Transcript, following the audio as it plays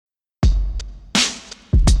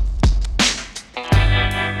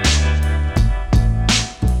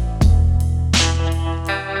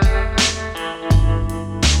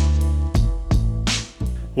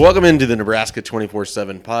Welcome into the Nebraska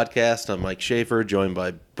 24/7 podcast. I'm Mike Schaefer, joined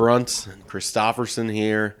by Brunt and Christofferson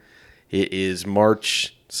here. It is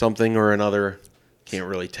March something or another. Can't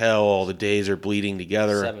really tell. All the days are bleeding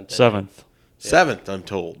together. Seventh, I'm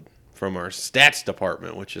told, from our stats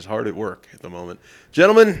department, which is hard at work at the moment.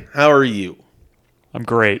 Gentlemen, how are you? I'm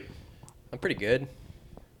great. I'm pretty good.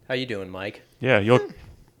 How you doing, Mike? Yeah, you look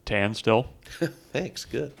tan still. Thanks,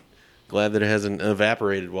 good. Glad that it hasn't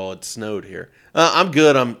evaporated while it snowed here. I'm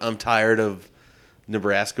good. I'm tired of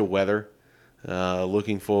Nebraska weather.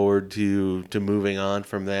 Looking forward to moving on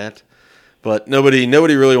from that. But nobody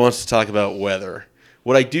really wants to talk about weather.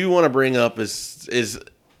 What I do want to bring up is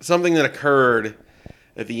something that occurred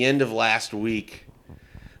at the end of last week.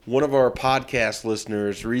 One of our podcast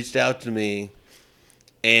listeners reached out to me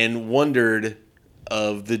and wondered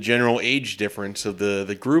of the general age difference of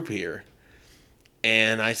the group here.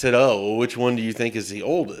 And I said, oh, well, which one do you think is the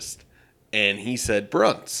oldest? And he said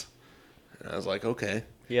Brunt's. And I was like, okay.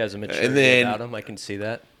 He has a maturity about him. I can see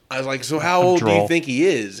that. I was like, so how old do you think he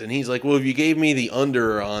is? And he's like, well, if you gave me the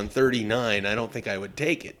under on 39, I don't think I would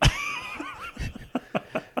take it.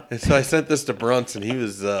 And so I sent this to Brunt's, and he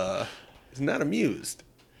was not amused.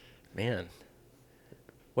 Man.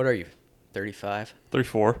 What are you, 35?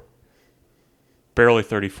 34. Barely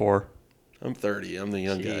 34. I'm 30. I'm the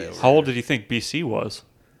young guy over How old did you think BC was?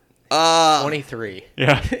 23.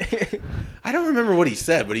 Yeah. I don't remember what he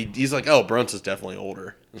said, but he's like, oh, Brunt's is definitely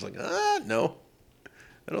older. I was like, no.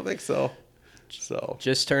 I don't think so. So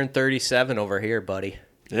Just turned 37 over here, buddy.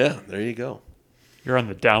 yeah, there you go. You're on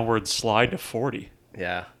the downward slide to 40.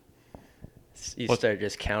 Yeah. You start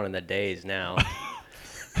just counting the days now.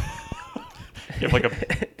 You have like a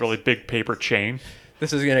really big paper chain.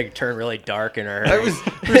 This is going to turn really dark in our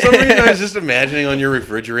For some reason, I was just imagining on your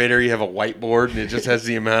refrigerator you have a whiteboard and it just has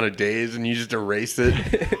the amount of days and you just erase it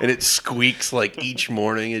and it squeaks like each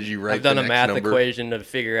morning as you write. I've done the a next math number. equation to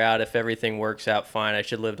figure out if everything works out fine. I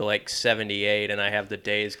should live to like 78, and I have the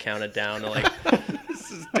days counted down to like. This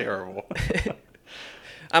is terrible.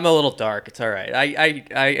 I'm a little dark. It's all right.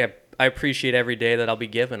 I appreciate every day that I'll be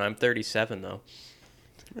given. I'm 37 though.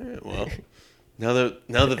 All right, well, now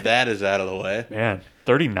that is out of the way, Man,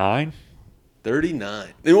 39?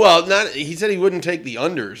 39. Well, he said he wouldn't take the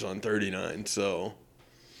unders on 39, so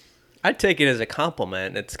I'd take it as a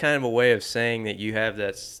compliment. It's kind of a way of saying that you have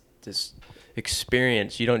this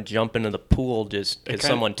experience. You don't jump into the pool just because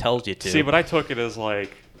someone tells you to. See, but I took it as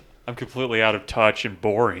like I'm completely out of touch and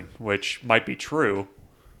boring, which might be true.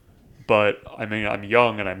 But I mean, I'm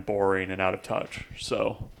young and I'm boring and out of touch.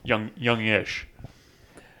 So youngish.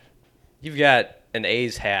 You've got an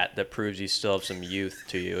A's hat that proves you still have some youth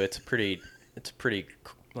to you. It's a pretty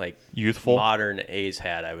like Youthful? modern A's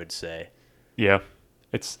hat, I would say. Yeah.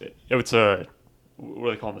 It's a, what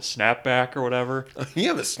do they call them, a snapback or whatever. you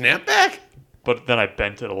have a snapback. But then I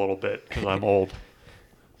bent it a little bit because I'm old.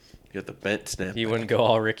 You got the bent snapback. You wouldn't go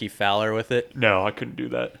all Ricky Fowler with it. No, I couldn't do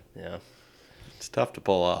that. Yeah. It's tough to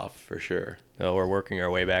pull off for sure. Oh, we're working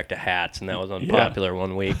our way back to hats, and that was unpopular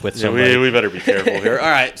one week with So somebody. we better be careful here. All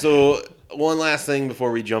right, so one last thing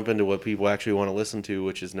before we jump into what people actually want to listen to,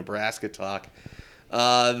 which is Nebraska talk.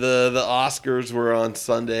 The Oscars were on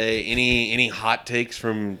Sunday. Any hot takes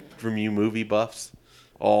from you movie buffs?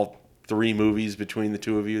 All 3 movies between the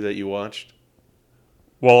two of you that you watched?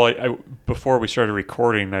 Well, I before we started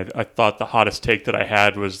recording, I thought the hottest take that I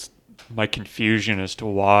had was my confusion as to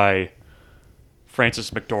why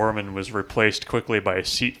Frances McDormand was replaced quickly by a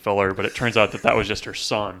seat filler, but it turns out that was just her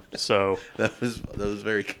son. So that was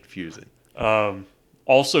very confusing.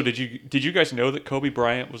 Also, did you guys know that Kobe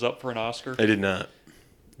Bryant was up for an Oscar? I did not.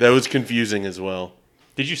 That was confusing as well.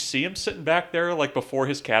 Did you see him sitting back there like before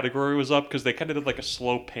his category was up? Because they kind of did like a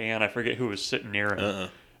slow pan. I forget who was sitting near him.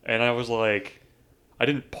 And I was like, I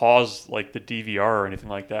didn't pause like the DVR or anything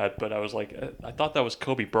like that, but I was like, I thought that was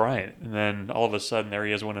Kobe Bryant. And then all of a sudden there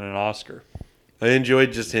he is winning an Oscar. I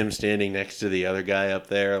enjoyed just him standing next to the other guy up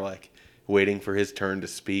there, like waiting for his turn to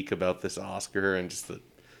speak about this Oscar and just the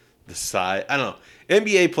side. I don't know.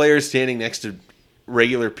 NBA players standing next to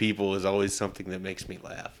regular people is always something that makes me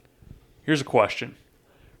laugh. Here's a question.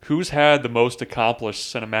 Who's had the most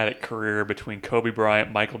accomplished cinematic career between Kobe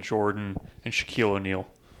Bryant, Michael Jordan, and Shaquille O'Neal?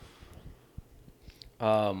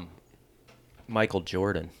 Michael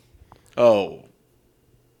Jordan. Oh.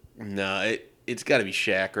 No, it's got to be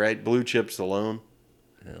Shaq, right? Blue chips alone.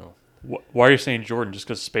 No. Why are you saying Jordan? Just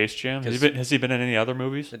because Space Jam? Has he been in any other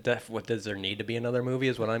movies? What does there need to be another movie?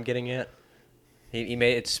 Is what I'm getting at. He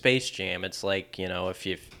made it's Space Jam. It's like, you know, if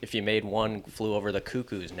you made one Flew Over the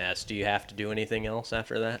Cuckoo's Nest, do you have to do anything else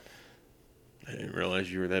after that? I didn't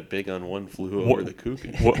realize you were that big on One Flew Over the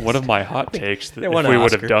Cuckoo. One of my hot takes that They if won we an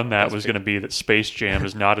would have Oscar. done that That's was big. going to be that Space Jam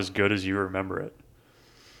is not as good as you remember it.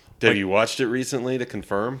 Have you watched it recently to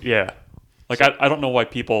confirm? Yeah. Like, I don't know why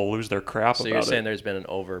people lose their crap So about you're saying it. there's been an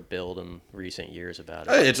overbuild in recent years about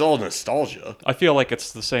it? Hey, it's all nostalgia. I feel like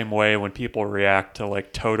it's the same way when people react to,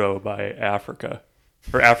 like, Toto by Africa.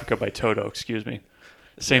 Or Africa by Toto, excuse me.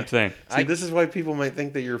 Same thing. See, this is why people might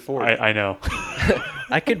think that you're 40. I know.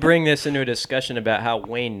 I could bring this into a discussion about how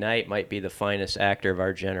Wayne Knight might be the finest actor of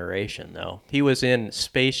our generation, though. He was in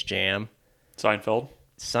Space Jam, Seinfeld.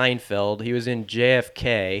 Seinfeld. He was in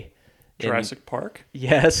JFK. Jurassic Park.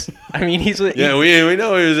 Yes. I mean, Yeah, we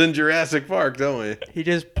know he was in Jurassic Park, don't we? he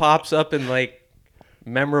just pops up in, like,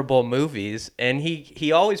 memorable movies. And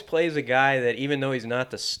he always plays a guy that, even though he's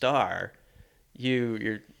not the star,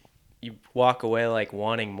 you walk away, like,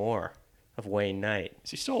 wanting more of Wayne Knight.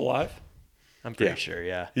 Is he still alive? I'm pretty Yeah. sure,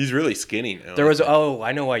 yeah. He's really skinny now. There was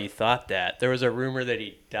I know why you thought that. There was a rumor that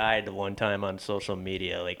he died one time on social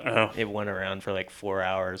media. Like it went around for like 4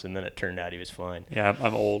 hours, and then it turned out he was fine. Yeah,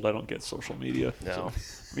 I'm old. I don't get social media. No.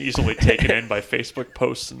 I'm easily taken in by Facebook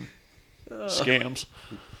posts and scams.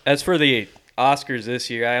 As for the Oscars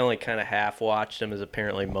this year, I only kind of half watched them, as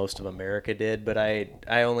apparently most of America did. But I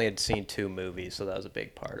only had seen 2 movies, so that was a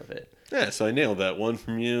big part of it. Yeah, so I nailed that. 1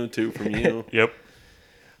 from you, 2 from you. Yep.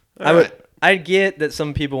 I get that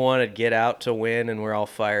some people wanted Get Out to win, and we're all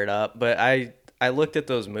fired up. But I looked at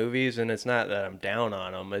those movies, and it's not that I'm down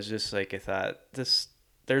on them. It's just like I thought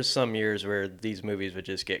there's some years where these movies would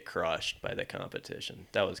just get crushed by the competition.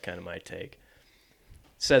 That was kind of my take.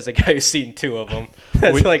 Says the guy who's seen 2 of them.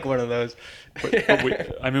 That's like one of those. But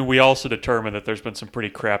we also determined that there's been some pretty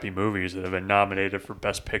crappy movies that have been nominated for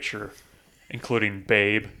Best Picture, including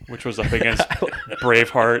Babe, which was up against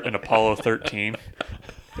Braveheart and Apollo 13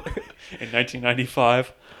 in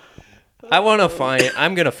 1995. I'm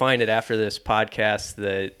gonna find it after this podcast.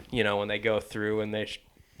 That when they go through and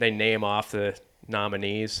they name off the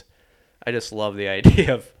nominees. I just love the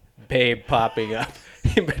idea of Babe popping up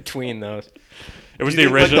in between those. It was Do you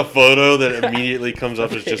the think, original. like the photo that immediately comes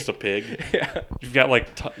up as just a pig. Yeah.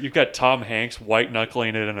 You've got Tom Hanks white knuckling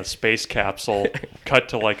it in a space capsule, cut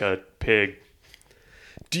to like a pig.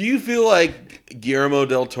 Do you feel like Guillermo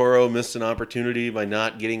del Toro missed an opportunity by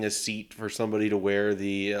not getting a seat for somebody to wear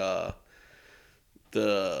the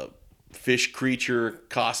fish creature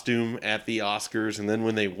costume at the Oscars, and then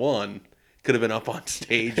when they won, could have been up on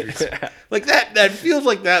stage? Like that feels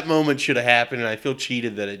like that moment should have happened, and I feel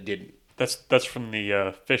cheated that it didn't. That's from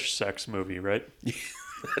the fish sex movie, right?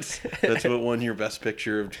 That's what won your Best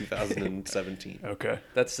Picture of 2017. Okay.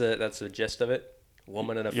 That's the gist of it.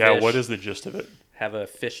 Woman and a Yeah, fish what is the gist of it? have a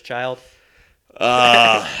fish child.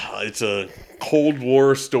 It's a Cold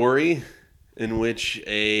War story in which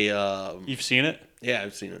You've seen it? yeah,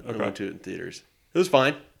 I've seen it. I Okay. went to it in theaters. It was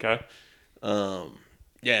fine. Okay.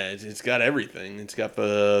 Yeah, it's got everything. It's got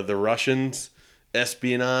the Russians,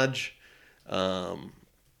 espionage,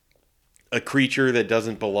 a creature that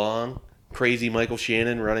doesn't belong, crazy Michael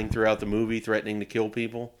Shannon running throughout the movie threatening to kill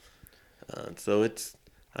people. So it's,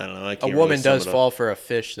 I don't know. I A can't woman really sum does it up. fall for a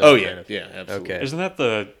fish, though. Oh kind yeah, of. yeah, absolutely. Okay. Isn't that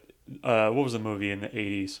the what was the movie in the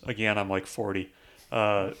 80s? Again, I'm like 40.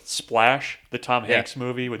 Splash, the Tom Yeah. Hanks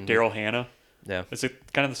movie with Daryl Hannah. Yeah. Is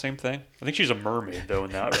it kind of the same thing? I think she's a mermaid though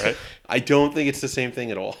in that, right? I don't think it's the same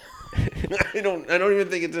thing at all. I don't even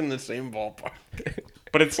think it's in the same ballpark.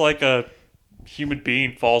 But it's like a human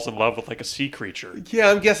being falls in love with like a sea creature. Yeah,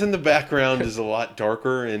 I'm guessing the background is a lot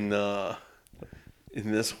darker in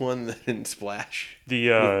this one than in Splash. The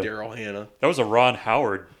With Daryl Hannah. that was a Ron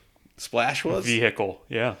Howard Splash was? vehicle.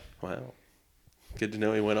 Yeah. Wow. Good to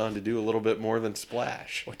know he went on to do a little bit more than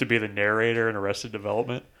Splash. To be the narrator in Arrested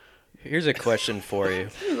Development. Here's a question for you.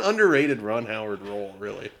 An underrated Ron Howard role,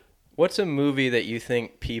 really. What's a movie that you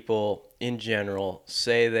think people in general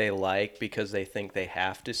say they like because they think they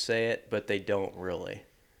have to say it, but they don't really?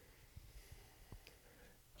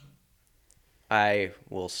 I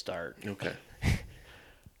will start. Okay.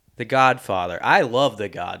 The Godfather. I love The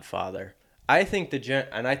Godfather. I think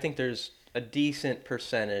and I think there's a decent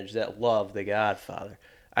percentage that love The Godfather.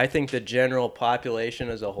 I think the general population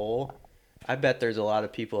as a whole, I bet there's a lot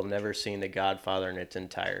of people who have never seen The Godfather in its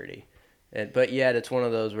entirety. But yet it's one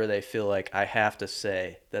of those where they feel like I have to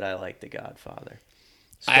say that I like The Godfather.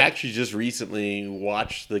 I actually just recently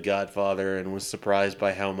watched The Godfather and was surprised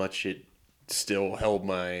by how much it still held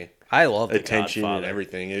my I love The attention Godfather. and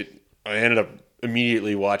everything. I ended up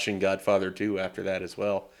immediately watching Godfather 2 after that as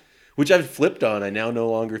well, which I've flipped on. I now no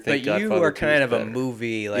longer think But you Godfather are 2 kind is of a better.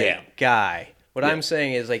 movie Yeah. guy. What Yeah. I'm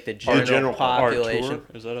saying is like the general general population.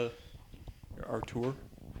 Artur? Is that a Artur?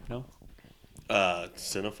 No?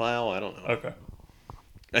 Cinephile? I don't know. Okay.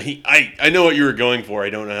 I know what you were going for. I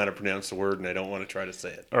don't know how to pronounce the word, and I don't want to try to say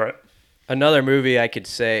it. All right. Another movie I could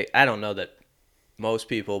say, I don't know that most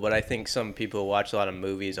people, but I think some people who watch a lot of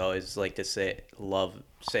movies always like to say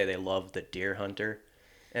they love The Deer Hunter.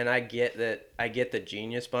 And I get the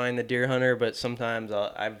genius behind The Deer Hunter, but sometimes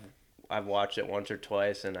I've watched it once or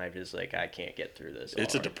twice, and I'm just like, I can't get through this.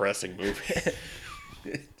 It's a depressing movie.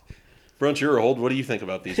 Brunch, you're old. What do you think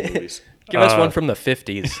about these movies? Give us one from the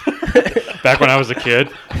 50s. Back when I was a kid.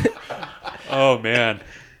 Oh, man.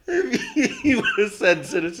 You would have said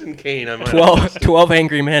Citizen Kane. I might 12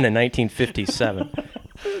 Angry Men in 1957.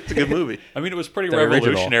 It's a good movie. I mean, it was pretty The original.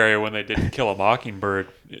 revolutionary when they did Kill a Mockingbird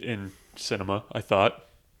in cinema, I thought.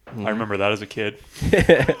 I remember that as a kid.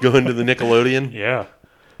 Going to the Nickelodeon. Yeah.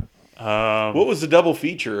 What was the double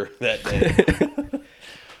feature that day?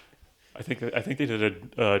 I think they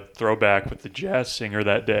did a throwback with the jazz singer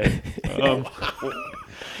that day.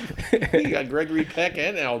 You got Gregory Peck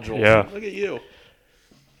and Al Jolson. Yeah. Look at you.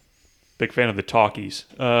 Big fan of the talkies.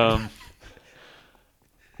 You're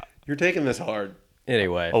taking this hard.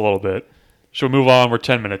 Anyway. A little bit. Should we move on? We're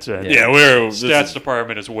 10 minutes in. Yeah, we're Stats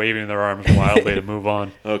department is waving their arms wildly to move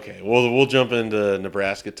on. Okay. Well, we'll jump into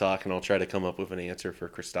Nebraska talk, and I'll try to come up with an answer for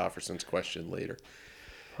Christofferson's question later.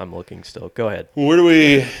 I'm looking still. Go ahead. Where do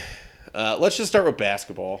we? Let's just start with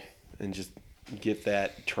basketball and just get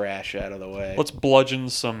that trash out of the way. Let's bludgeon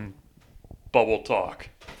some bubble talk.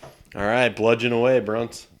 All right, bludgeon away,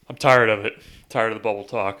 Brunts. I'm tired of it. Tired of the bubble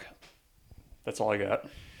talk. That's all I got.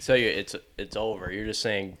 So it's over. You're just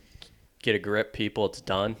saying, get a grip, people. It's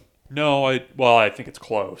done. No, I think it's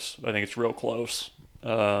close. I think it's real close.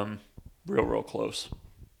 Real close.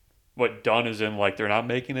 What, done is in like they're not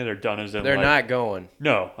making it, or done is in They're like, not going.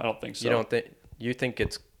 No, I don't think so. You think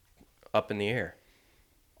it's up in the air?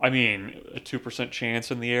 I mean, a 2%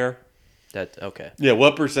 chance in the air, That okay. Yeah,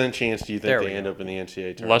 what percent chance do you There think we they end go. up in the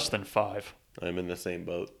NCAA tournament? less than 5. I'm in the same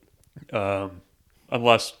boat.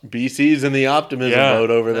 Unless BC's in the optimism Yeah. boat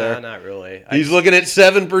over No, there. not really. He's looking at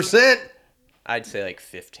 7%. I'd say like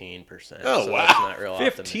 15%. Oh, so wow. That's not real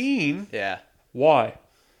 15. optimistic. Yeah. Why?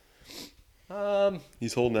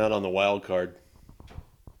 He's holding out on the wild card.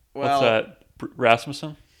 Well, What's that?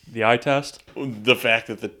 Rasmussen? The eye test? The fact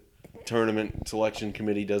that the tournament selection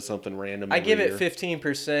committee does something random. I every give year. it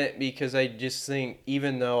 15% because I just think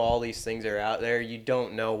even though all these things are out there, you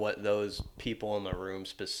don't know what those people in the room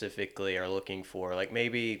specifically are looking for. Like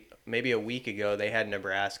maybe a week ago they had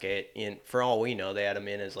Nebraska in, for all we know, they had them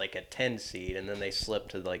in as like a 10 seed, and then they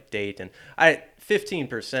slipped to like Dayton.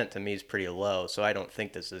 15% to me is pretty low, so I don't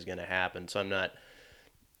think this is going to happen. So I'm not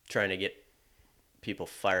trying to get people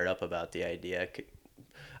fired up about the idea.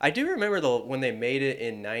 I do remember when they made it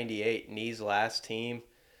in '98, Knee's last team.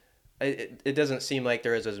 It doesn't seem like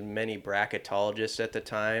there was as many bracketologists at the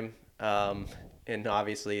time, and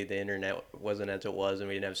obviously the internet wasn't as it was, and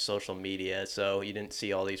we didn't have social media, so you didn't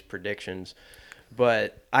see all these predictions.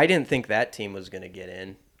 But I didn't think that team was going to get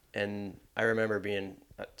in, and I remember being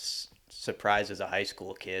surprised as a high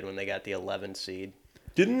school kid when they got the 11 seed.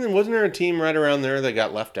 Wasn't there a team right around there that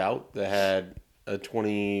got left out that had a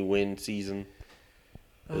 20-win season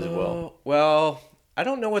as well? Well, I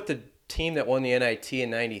don't know what the team that won the NIT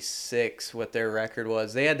in '96, what their record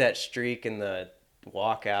was. They had that streak in the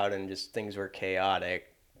walkout and just things were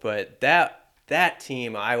chaotic. But that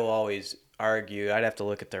team, I will always argue, I'd have to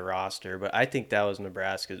look at their roster, but I think that was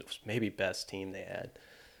Nebraska's maybe best team they had.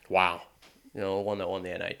 Wow. One that won the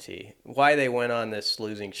NIT. Why they went on this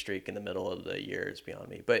losing streak in the middle of the year is beyond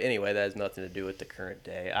me. But anyway, that has nothing to do with the current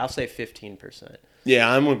day. I'll say 15%.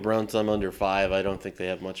 Yeah, I'm with Brunts. I'm under 5. I don't think they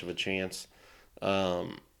have much of a chance.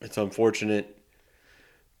 It's unfortunate.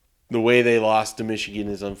 The way they lost to Michigan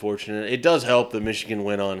is unfortunate. It does help that Michigan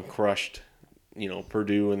went on, crushed,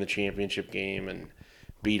 Purdue in the championship game and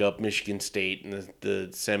beat up Michigan State in the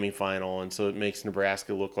semifinal, and so it makes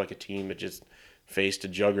Nebraska look like a team that just faced a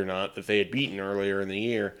juggernaut that they had beaten earlier in the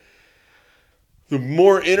year. The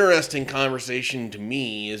more interesting conversation to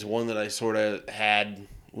me is one that I sort of had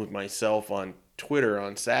with myself on Twitter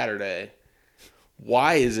on Saturday.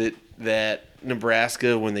 Why is it that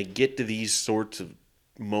Nebraska, when they get to these sorts of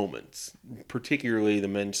moments, particularly the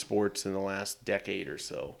men's sports in the last decade or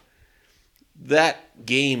so, that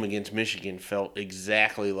game against Michigan felt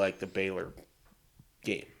exactly like the Baylor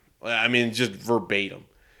game. I mean, just verbatim.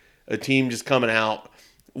 A team just coming out,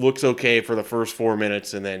 looks okay for the first 4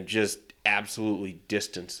 minutes, and then just absolutely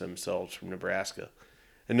distance themselves from Nebraska.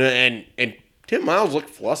 And Tim Miles looked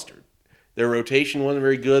flustered. Their rotation wasn't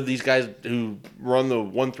very good. These guys who run the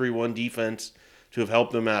 1-3-1 defense to have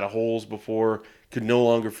helped them out of holes before could no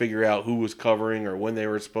longer figure out who was covering or when they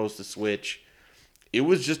were supposed to switch. it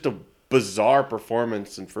was just a bizarre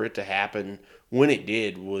performance, and for it to happen when it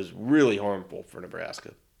did was really harmful for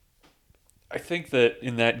Nebraska. I think that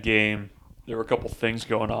in that game there were a couple things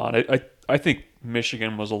going on. I think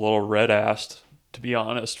Michigan was a little red-assed, to be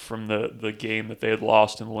honest, from the game that they had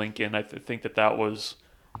lost in Lincoln. I think that was,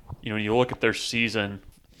 when you look at their season,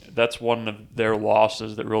 that's one of their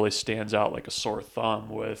losses that really stands out like a sore thumb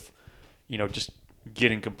with, just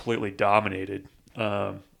getting completely dominated.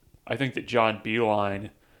 I think that John Beilein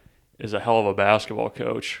is a hell of a basketball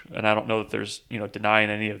coach, and I don't know that there's, denying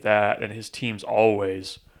any of that, and his teams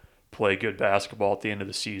always play good basketball at the end of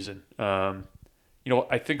the season.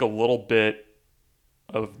 I think a little bit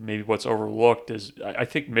of maybe what's overlooked is I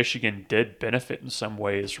think Michigan did benefit in some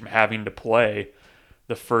ways from having to play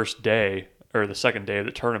the first day or the second day of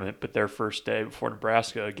the tournament, but their first day before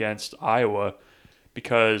Nebraska against Iowa,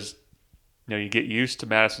 because you get used to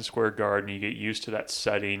Madison Square Garden, you get used to that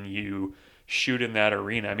setting, you shoot in that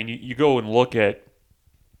arena. I mean, you go and look at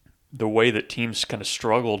the way that teams kind of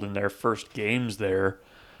struggled in their first games there.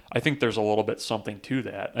 I think there's a little bit something to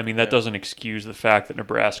that. I mean, that doesn't excuse the fact that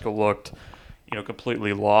Nebraska looked,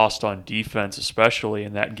 completely lost on defense, especially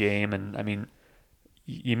in that game. And I mean,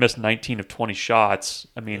 you missed 19 of 20 shots.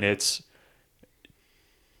 I mean, it's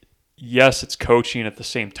coaching at the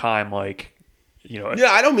same time. I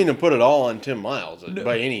don't mean to put it all on Tim Miles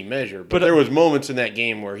by any measure, but there was moments in that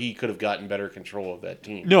game where he could have gotten better control of that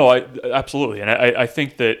team. No, absolutely. And I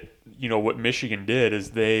think that, what Michigan did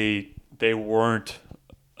is they weren't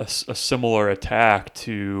a similar attack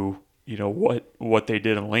to, what they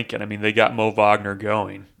did in Lincoln. I mean, they got Mo Wagner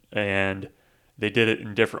going, and they did it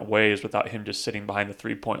in different ways without him just sitting behind the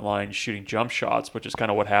three-point line shooting jump shots, which is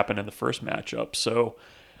kind of what happened in the first matchup. So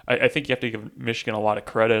I think you have to give Michigan a lot of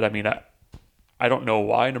credit. I mean, I don't know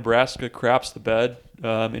why Nebraska craps the bed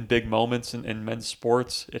in big moments in men's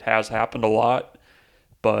sports. It has happened a lot.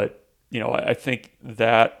 But, I think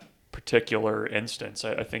that particular instance,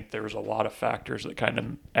 I think there was a lot of factors that kind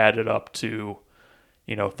of added up to,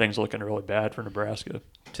 things looking really bad for Nebraska.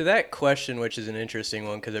 To that question, which is an interesting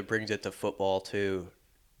one because it brings it to football too,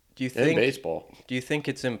 and baseball. Do you think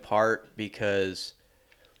it's in part because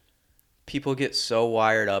people get so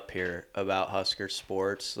wired up here about Husker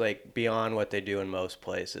sports, like beyond what they do in most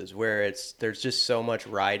places, where there's just so much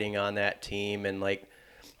riding on that team. And like,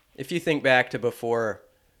 if you think back to before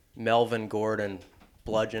Melvin Gordon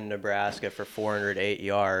bludgeoned Nebraska for 408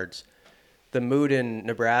 yards, the mood in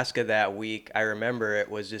Nebraska that week, I remember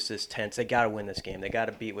it was just this tense. They got to win this game. They got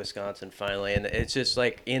to beat Wisconsin finally. And it's just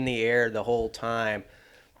like in the air the whole time.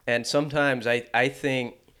 And sometimes I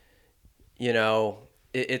think,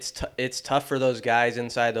 it's tough for those guys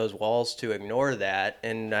inside those walls to ignore that.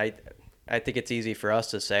 And I think it's easy for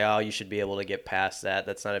us to say, oh, you should be able to get past that.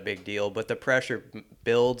 That's not a big deal. But the pressure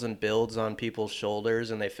builds and builds on people's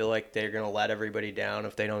shoulders, and they feel like they're going to let everybody down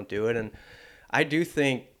if they don't do it. And I do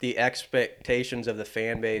think the expectations of the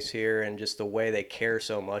fan base here and just the way they care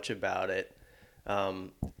so much about it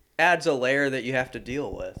adds a layer that you have to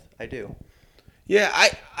deal with. I do. Yeah,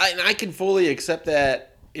 I can fully accept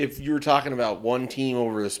that if you're talking about one team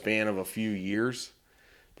over the span of a few years,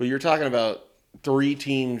 but you're talking about three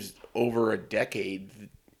teams over a decade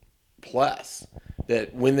plus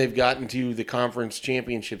that when they've gotten to the conference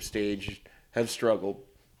championship stage have struggled,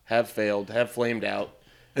 have failed, have flamed out,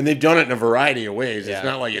 and they've done it in a variety of ways. Yeah. It's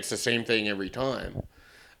not like it's the same thing every time.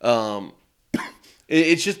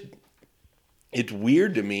 It's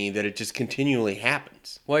weird to me that it just continually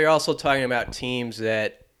happens. Well, you're also talking about teams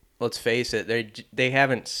that, let's face it, they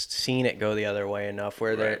haven't seen it go the other way enough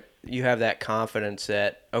where you have that confidence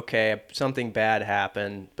that, okay, something bad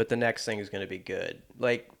happened, but the next thing is going to be good.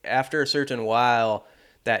 Like, after a certain while,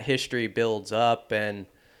 that history builds up, and,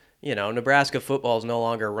 Nebraska football is no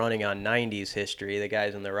longer running on 90s history, the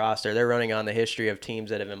guys in the roster. They're running on the history of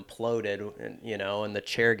teams that have imploded, and the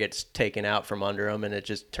chair gets taken out from under them, and it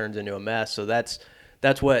just turns into a mess. So that's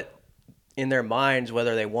what, in their minds,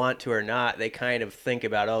 whether they want to or not, they kind of think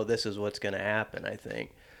about, oh, this is what's going to happen, I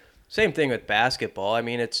think. Same thing with basketball. I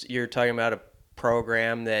mean, you're talking about a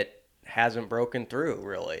program that hasn't broken through,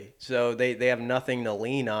 really. So they have nothing to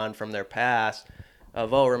lean on from their past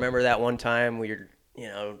of, oh, remember that one time we're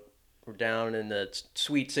down in the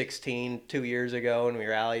Sweet 16 2 years ago and we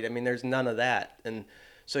rallied. I mean, there's none of that. And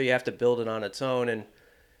so you have to build it on its own. And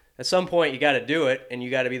at some point you got to do it, and you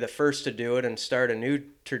got to be the first to do it and start a new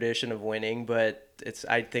tradition of winning. But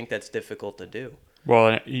I think that's difficult to do.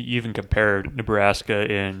 Well, you even compared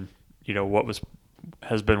Nebraska in, what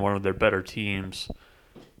has been one of their better teams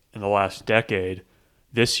in the last decade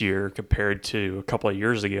this year compared to a couple of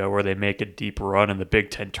years ago where they make a deep run in the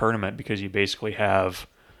Big Ten tournament because you basically have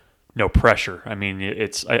no pressure. I mean,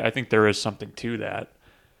 I think there is something to that,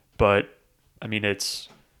 but I mean, it's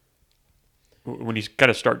when you got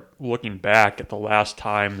to start looking back at the last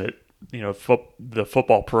time that the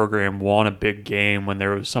football program won a big game when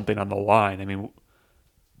there was something on the line. I mean,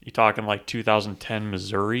 you talking like 2010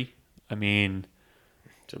 Missouri? I mean,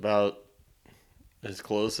 It's about as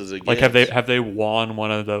close as it like gets. have they won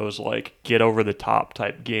one of those like get over the top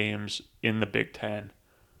type games in the Big Ten?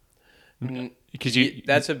 Because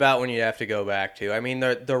That's about when you have to go back to. I mean,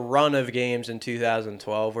 the run of games in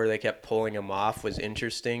 2012 where they kept pulling them off was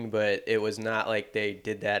interesting, but it was not like they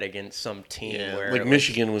did that against some team where like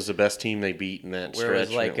Michigan was the best team they beat in that where it stretch.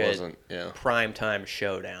 was like and it a wasn't. Yeah. primetime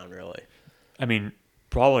showdown, really. I mean,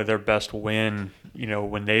 probably their best win,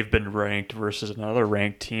 when they've been ranked versus another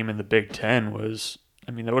ranked team in the Big Ten was,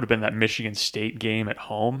 I mean, that would have been that Michigan State game at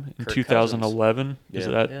home in Kirk 2011. Is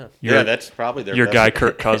Yeah. that Yeah. your, That's probably their your best guy win.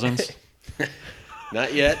 Kirk Cousins?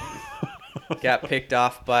 Not yet. Got picked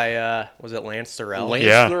off by was it Lance Thorell Lance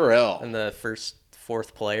Yeah. Thorell. in the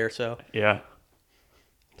fourth play or so? Yeah.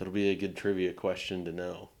 That'll be a good trivia question to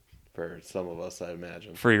know for some of us, I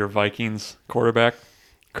imagine. For your Vikings quarterback,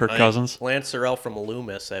 Kirk Cousins. Lance Thorell from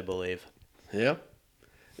Loomis, I believe. Yeah.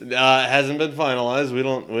 It hasn't been finalized. We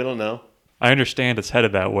don't know. I understand it's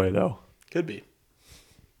headed that way, though. Could be.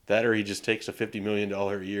 That or he just takes a $50 million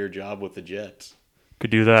a year job with the Jets. Could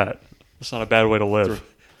do that. It's not a bad way to live.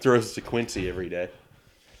 Throws to Quincy every day.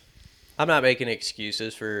 I'm not making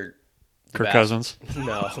excuses for the Kirk Cousins.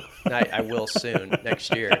 No, I will soon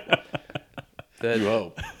next year. You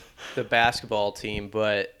hope. The basketball team,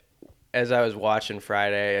 but as I was watching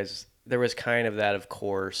Friday, there was kind of that, of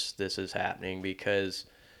course, this is happening because,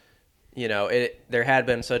 there had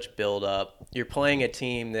been such build-up. You're playing a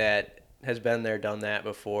team that has been there, done that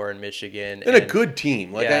before in Michigan. And a good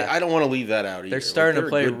team. Like, Yeah. I don't want to leave that out either. They're starting Like, to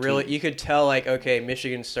play a good really. team. You could tell, like, okay,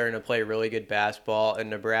 Michigan's starting to play really good basketball,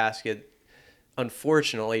 and Nebraska,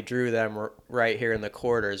 unfortunately, drew them right here in the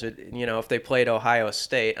quarters. If they played Ohio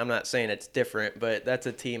State, I'm not saying it's different, but that's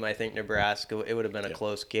a team I think Nebraska. It would have been a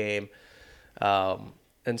close game.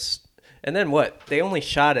 And then what? They only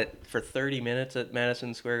shot it for 30 minutes at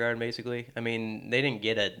Madison Square Garden, basically. I mean, they didn't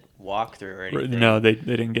get a walkthrough or anything. No, they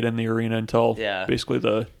didn't get in the arena until basically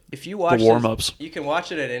the If you watch warm-ups. you can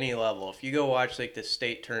watch it at any level. If you go watch like the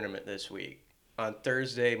state tournament this week, on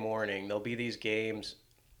Thursday morning, there'll be these games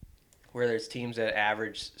where there's teams that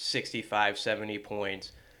average 65, 70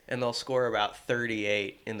 points, and they'll score about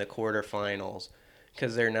 38 in the quarterfinals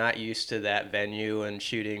because they're not used to that venue and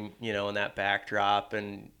shooting, in that backdrop.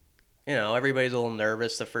 And, everybody's a little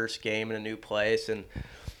nervous the first game in a new place. And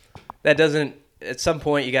that doesn't – at some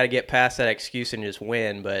point you got to get past that excuse and just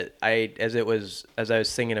win. But as I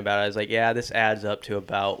was thinking about it, I was like, yeah, this adds up to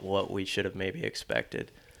about what we should have maybe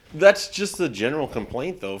expected. That's just the general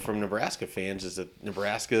complaint, though, from Nebraska fans is that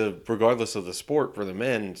Nebraska, regardless of the sport for the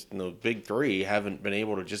men, the Big Three, haven't been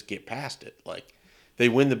able to just get past it. Like, they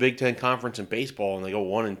win the Big Ten Conference in baseball and they go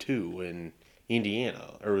 1-2 in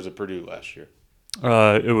Indiana. Or was it Purdue last year?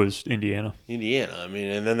 It was Indiana. Indiana. I mean,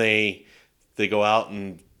 and then they go out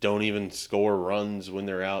and don't even score runs when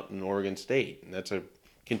they're out in Oregon State. And that's a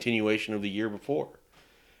continuation of the year before.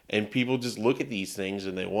 And people just look at these things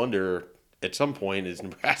and they wonder, at some point, is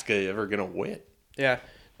Nebraska ever going to win? Yeah.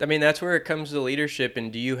 I mean, that's where it comes to leadership.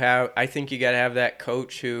 And I think you got to have that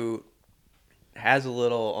coach who has a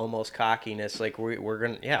little almost cockiness. Like, we're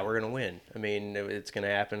going to win. I mean, it's going to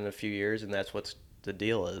happen in a few years, and that's what the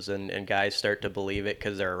deal is. And guys start to believe it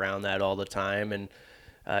because they're around that all the time, and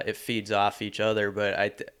it feeds off each other.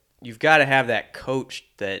 But you've got to have that coach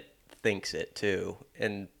that thinks it too,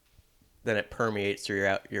 and then it permeates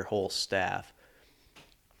through your whole staff.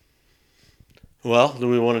 Well, do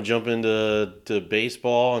we want to jump into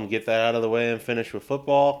baseball and get that out of the way and finish with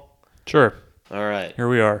football? Sure. All right. Here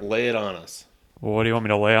we are. Lay it on us. Well, what do you want me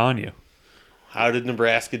to lay on you? How did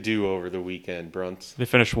Nebraska do over the weekend, Brunts? They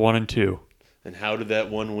finished 1-2 And how did that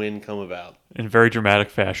one win come about? in very dramatic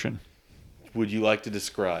fashion. Would you like to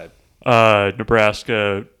describe?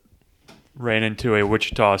 Nebraska ran into a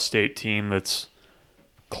Wichita State team that's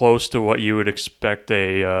close to what you would expect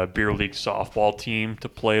a beer league softball team to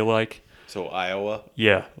play like. So Iowa?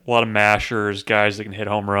 Yeah, a lot of mashers, guys that can hit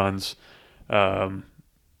home runs.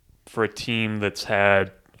 For a team that's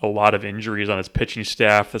had a lot of injuries on its pitching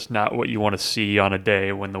staff, that's not what you want to see on a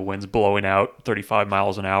day when the wind's blowing out 35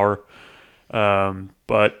 miles an hour.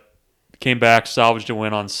 But came back, salvaged a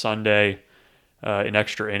win on Sunday in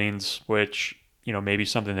extra innings, which, maybe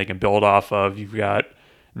something they can build off of. You've got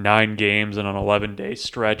 9 games in an 11-day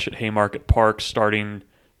stretch at Haymarket Park starting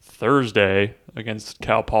Thursday against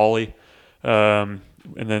Cal Poly. And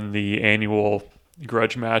then the annual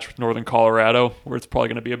grudge match with Northern Colorado, where it's probably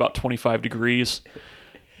going to be about 25 degrees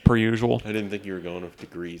per usual. I didn't think you were going with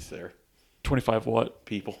degrees there. 25 what?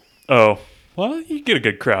 People. Oh, well, you get a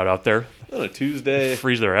good crowd out there. On a Tuesday.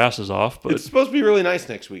 Freeze their asses off, but It's supposed to be really nice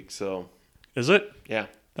next week, so is it? yeah,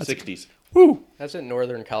 60s. Woo! Hasn't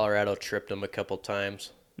Northern Colorado tripped them a couple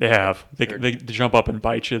times? They have. They jump up and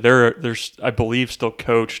bite you. They're I believe still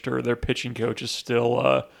coached, or their pitching coach is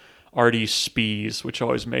still Artie Spees, which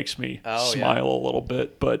always makes me smile a little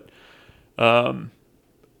bit. But I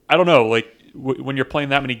don't know. Like when you're playing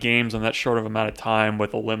that many games in that short of amount of time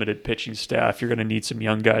with a limited pitching staff, you're going to need some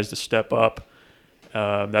young guys to step up.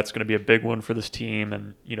 That's going to be a big one for this team,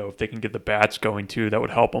 and if they can get the bats going too, that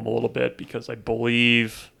would help them a little bit, because I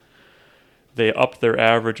believe they upped their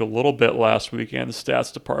average a little bit last weekend. The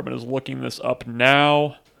stats department is looking this up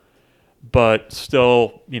now, but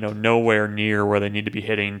still, nowhere near where they need to be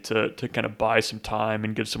hitting to kind of buy some time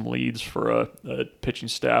and get some leads for a pitching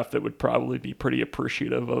staff that would probably be pretty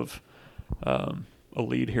appreciative of a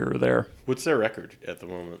lead here or there. What's their record at the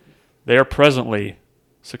moment? They are presently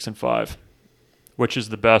 6-5, which is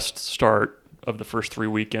the best start of the first 3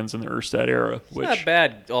 weekends in the Erstad era. It's not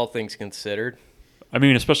bad, all things considered. I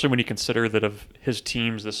mean, especially when you consider that of his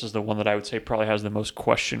teams, this is the one that I would say probably has the most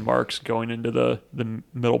question marks going into the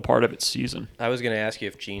middle part of its season. I was going to ask you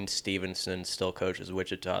if Gene Stevenson still coaches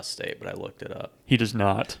Wichita State, but I looked it up. He does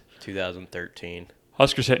not. 2013.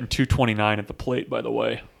 Huskers hitting 229 at the plate, by the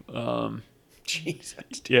way. Jeez,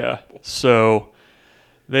 that's Yeah. So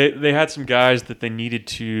they had some guys that they needed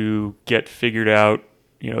to get figured out.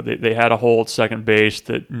 They had a hole at second base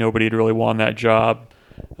that nobody had really won that job.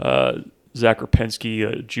 Zach Rapinski,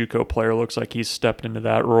 a JUCO player, looks like he's stepped into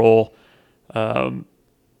that role.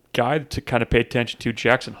 Guy to kind of pay attention to,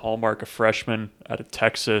 Jackson Hallmark, a freshman out of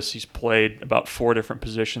Texas. He's played about 4 different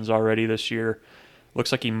positions already this year.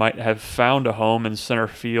 Looks like he might have found a home in center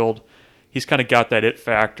field. He's kind of got that it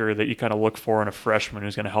factor that you kind of look for in a freshman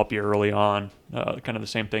who's going to help you early on. Kind of the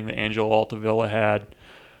same thing that Angelo Altavilla had.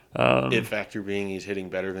 it factor being he's hitting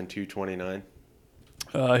better than 229.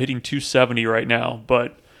 Hitting 270 right now,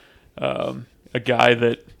 but a guy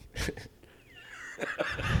that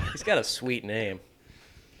He's got a sweet name.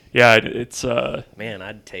 yeah, it's Man,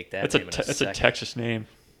 I'd take that it's name in a it's a second. Texas name,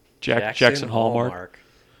 Jackson Hallmark.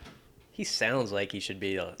 He sounds like he should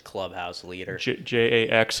be a clubhouse leader.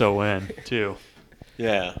 Jaxon too.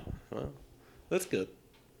 Yeah, well, that's good.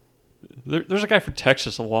 There's a guy from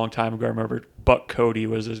Texas a long time ago. I remember Buck Cody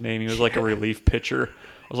was his name. He was like a relief pitcher.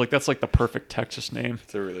 I was like, that's like the perfect Texas name.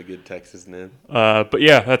 It's a really good Texas name. But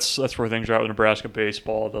yeah, that's where things are at with Nebraska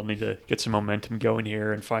baseball. They'll need to get some momentum going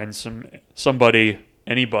here and find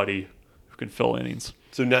anybody who can fill innings.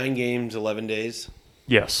 So 9 games, 11 days.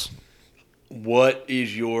 Yes. What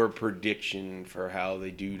is your prediction for how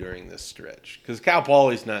they do during this stretch? Because Cal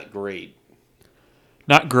Poly's not great.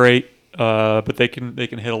 Not great, but they can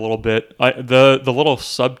hit a little bit. The little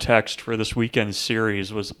subtext for this weekend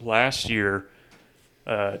series was last year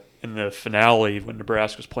in the finale when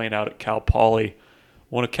Nebraska was playing out at Cal Poly.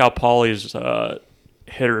 One of Cal Poly's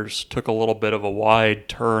hitters took a little bit of a wide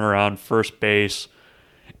turn around first base,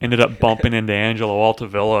 ended up bumping into Angelo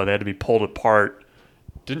Altavilla. They had to be pulled apart.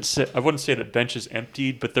 I wouldn't say the benches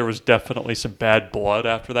emptied, but there was definitely some bad blood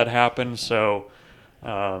after that happened. So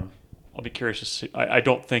I'll be curious to see. I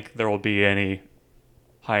don't think there will be any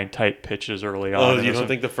high and tight pitches early on. Oh, you don't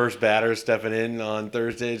think the first batter stepping in on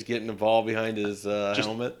Thursday is getting the ball behind his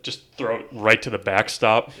helmet? Just throw it right to the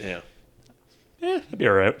backstop. Yeah. That'd be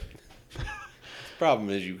all right. The problem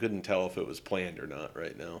is you couldn't tell if it was planned or not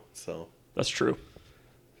right now. So That's true.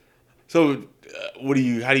 how do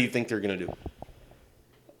you think they're going to do?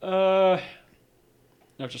 I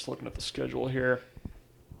was just looking at the schedule here.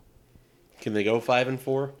 Can they go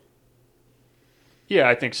 5-4? Yeah,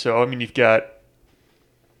 I think so. I mean, you've got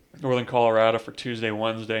Northern Colorado for Tuesday,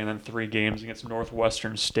 Wednesday, and then 3 games against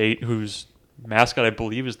Northwestern State, whose mascot, I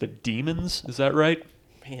believe, is the Demons. Is that right?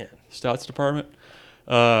 Man, Stouts department.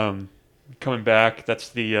 Coming back, that's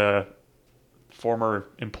the former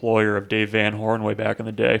employer of Dave Van Horn way back in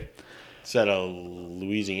the day. It's out of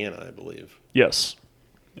Louisiana, I believe. Yes.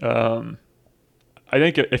 I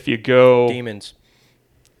think if you go Demons.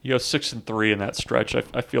 6-3 in that stretch,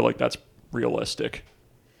 I feel like that's realistic.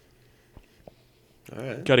 All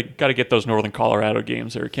right. Got to get those Northern Colorado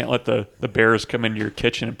games there. You can't let the Bears come into your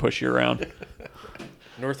kitchen and push you around.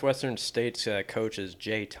 Northwestern State's coach is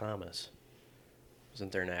Jay Thomas.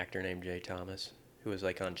 Wasn't there an actor named Jay Thomas who was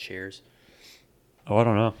like on Cheers? Oh, I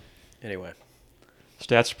don't know. Anyway,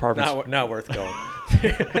 Stats department. not worth going.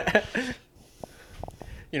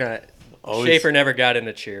 Always- Schaefer never got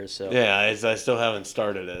into Cheers, so Yeah, I still haven't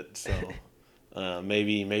started it. So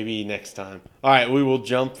Maybe next time. All right, we will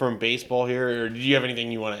jump from baseball here. Or did you have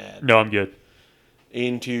anything you want to add? No, I'm good.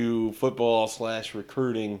 Into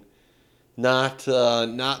football/recruiting. Not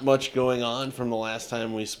much going on from the last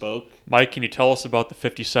time we spoke. Mike, can you tell us about the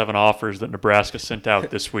 57 offers that Nebraska sent out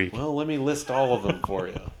this week? Well, let me list all of them for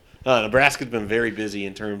you. Nebraska's been very busy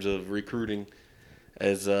in terms of recruiting.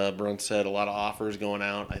 As Brunt said, a lot of offers going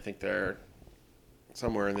out. I think they're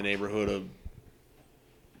somewhere in the neighborhood of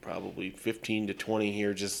probably 15 to 20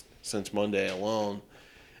 here just since Monday alone.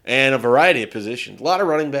 And a variety of positions. A lot of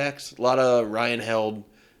running backs, a lot of Ryan Held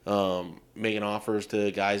making offers to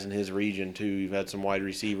guys in his region, too. You've had some wide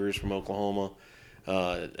receivers from Oklahoma,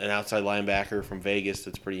 an outside linebacker from Vegas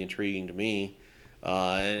that's pretty intriguing to me.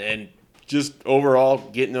 And just overall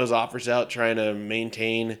getting those offers out, trying to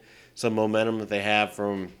maintain some momentum that they have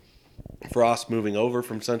from Frost moving over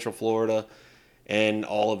from Central Florida and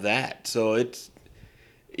all of that. So it's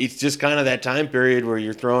just kind of that time period where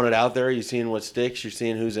you're throwing it out there, you're seeing what sticks, you're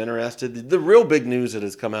seeing who's interested. The real big news that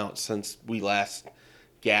has come out since we last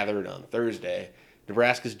gathered on Thursday,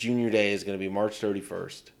 Nebraska's Junior Day is going to be March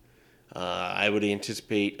 31st. I would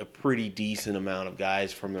anticipate a pretty decent amount of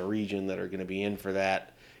guys from the region that are going to be in for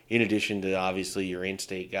that, in addition to obviously your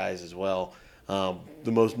in-state guys as well.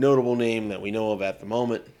 The most notable name that we know of at the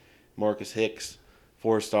moment, Marcus Hicks,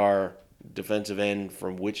 4-star defensive end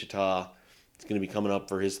from Wichita. He's going to be coming up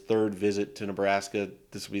for his third visit to Nebraska.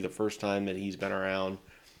 This will be the first time that he's been around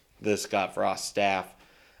the Scott Frost staff.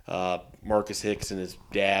 Marcus Hicks and his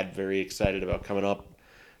dad very excited about coming up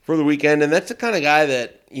for the weekend. And that's the kind of guy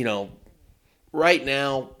that, right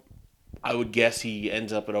now I would guess he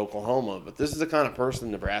ends up at Oklahoma. But this is the kind of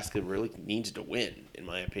person Nebraska really needs to win, in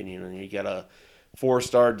my opinion. And you got a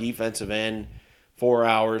 4-star defensive end, 4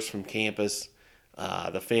 hours from campus.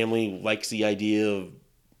 The family likes the idea of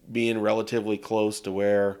being relatively close to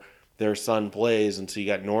where their son plays. And so you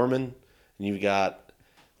got Norman and you've got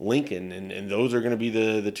Lincoln. And those are going to be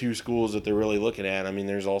the two schools that they're really looking at. I mean,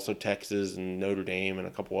 there's also Texas and Notre Dame and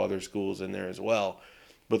a couple other schools in there as well.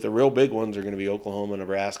 But the real big ones are going to be Oklahoma,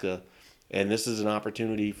 Nebraska. And this is an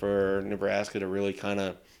opportunity for Nebraska to really kind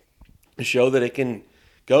of show that it can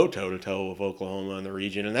go toe-to-toe with Oklahoma in the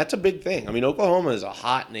region. And that's a big thing. I mean, Oklahoma is a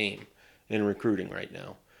hot name in recruiting right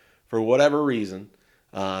now. For whatever reason,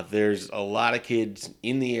 there's a lot of kids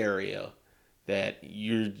in the area that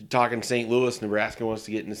you're talking St. Louis. Nebraska wants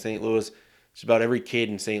to get into St. Louis. Just about every kid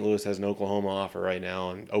in St. Louis has an Oklahoma offer right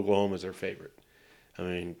now, and Oklahoma's their favorite. I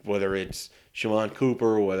mean, whether it's Shimon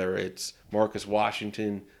Cooper, whether it's Marcus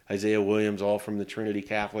Washington, Isaiah Williams, all from the Trinity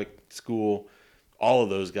Catholic School, all of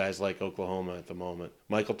those guys like Oklahoma at the moment.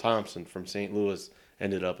 Michael Thompson from St. Louis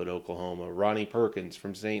ended up at Oklahoma. Ronnie Perkins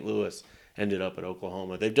from St. Louis ended up at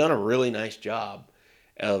Oklahoma. They've done a really nice job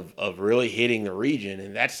of really hitting the region,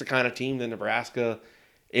 and that's the kind of team that Nebraska,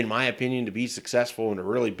 in my opinion, to be successful and to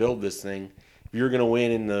really build this thing, if you're going to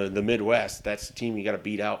win in the Midwest, that's the team you got to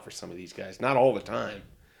beat out for some of these guys. Not all the time,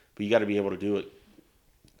 but you got to be able to do it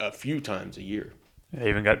a few times a year.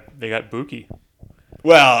 They got Buki.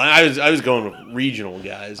 Well, I was going with regional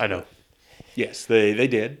guys. I know. Yes, they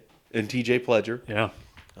did, and T.J. Pledger. Yeah.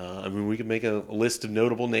 I mean, we could make a list of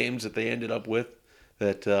notable names that they ended up with.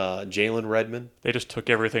 That Jalen Redmond. They just took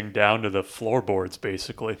everything down to the floorboards,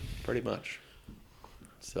 basically. Pretty much.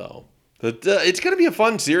 So, but it's going to be a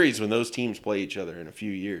fun series when those teams play each other in a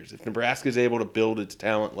few years. If Nebraska is able to build its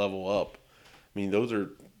talent level up, I mean, those are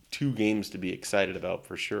two games to be excited about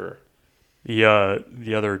for sure.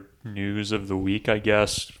 The other news of the week, I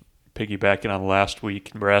guess, piggybacking on last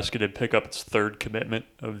week, Nebraska did pick up its third commitment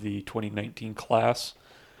of the 2019 class.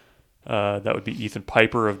 That would be Ethan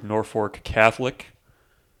Piper of Norfolk Catholic.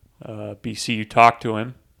 BCU talked to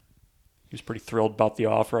him. He was pretty thrilled about the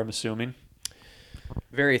offer, I'm assuming.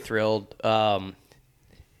 Very thrilled. Him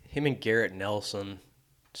and Garrett Nelson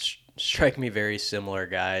strike me very similar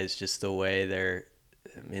guys, just the way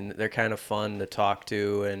they're kind of fun to talk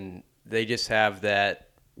to, and they just have that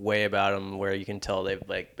way about them where you can tell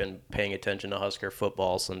they've been paying attention to Husker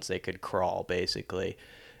football since they could crawl, basically.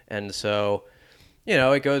 And so,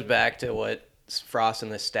 it goes back to what Frost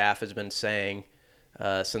and the staff has been saying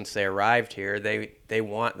since they arrived here. They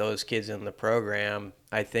want those kids in the program,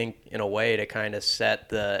 I think, in a way to kind of set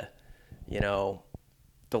the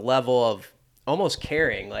level of almost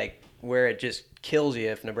caring, where it just kills you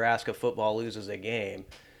if Nebraska football loses a game,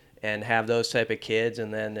 and have those type of kids,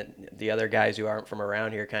 and then the other guys who aren't from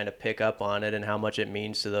around here kind of pick up on it and how much it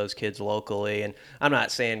means to those kids locally. And I'm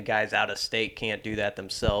not saying guys out of state can't do that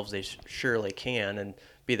themselves. They surely can and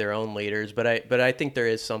be their own leaders. But I think there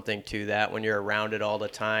is something to that when you're around it all the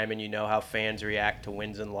time and you know how fans react to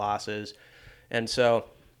wins and losses. And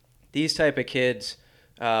so these type of kids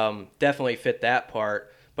definitely fit that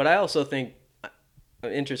part. But I also think,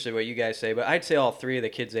 I'm interested in what you guys say, but I'd say all three of the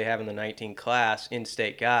kids they have in the 19 class,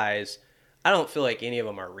 in-state guys, I don't feel like any of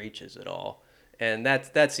them are reaches at all. And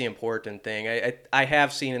that's the important thing. I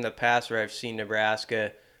have seen in the past where I've seen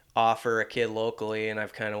Nebraska offer a kid locally, and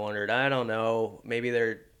I've kind of wondered, I don't know, maybe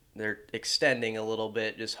they're extending a little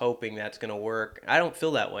bit, just hoping that's going to work. I don't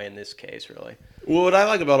feel that way in this case, really. Well, what I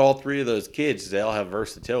like about all three of those kids is they all have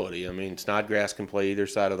versatility. I mean, Snodgrass can play either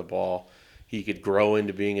side of the ball. He could grow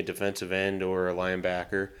into being a defensive end or a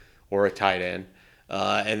linebacker or a tight end.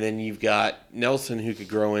 And then you've got Nelson, who could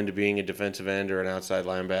grow into being a defensive end or an outside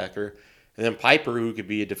linebacker. And then Piper, who could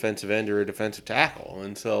be a defensive end or a defensive tackle.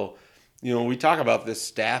 And so, we talk about this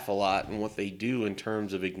staff a lot and what they do in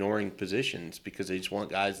terms of ignoring positions because they just want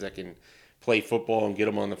guys that can play football and get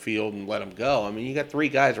them on the field and let them go. I mean, you got three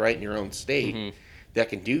guys right in your own state that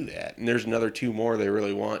can do that. And there's another two more they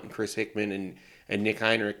really want, and Chris Hickman and Nick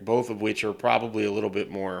Heinrich, both of which are probably a little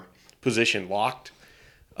bit more position locked.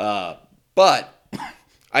 But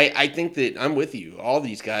I think that I'm with you. All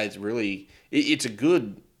these guys really, it's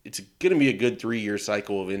going to be a good 3-year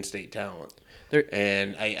cycle of in-state talent.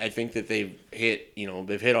 And I think that they've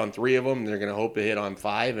hit on 3 of them. They're going to hope to hit on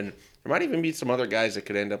 5. And there might even be some other guys that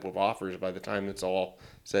could end up with offers by the time it's all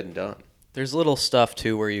said and done. There's little stuff,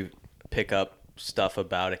 too, where you pick up stuff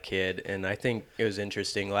about a kid, and I think it was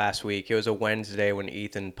interesting last week. It was a Wednesday when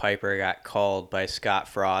Ethan Piper got called by Scott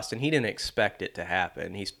Frost, and he didn't expect it to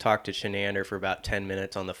happen. He talked to Shenander for about 10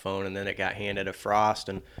 minutes on the phone, and then it got handed to Frost,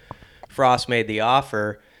 and Frost made the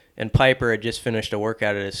offer, and Piper had just finished a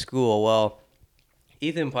workout at his school. Well,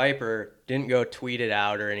 Ethan Piper didn't go tweet it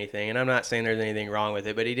out or anything, and I'm not saying there's anything wrong with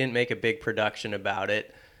it, but he didn't make a big production about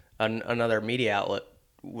it. Another media outlet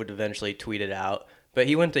would eventually tweet it out, but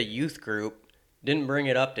he went to youth group, didn't bring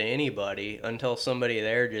it up to anybody until somebody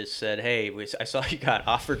there just said, hey, I saw you got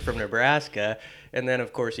offered from Nebraska. And then,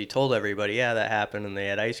 of course, he told everybody, yeah, that happened, and they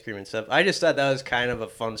had ice cream and stuff. I just thought that was kind of a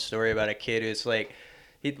fun story about a kid who's like,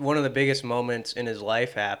 one of the biggest moments in his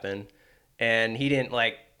life happened, and he didn't,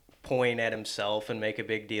 point at himself and make a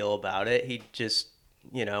big deal about it. He just,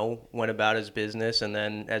 went about his business, and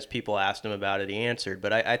then as people asked him about it, he answered.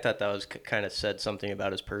 But I thought that was kind of said something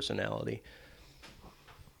about his personality.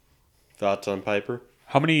 Thoughts on Piper?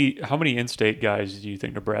 How many in-state guys do you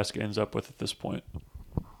think Nebraska ends up with at this point?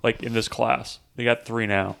 Like in this class, they got 3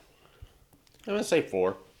 now. I'm gonna say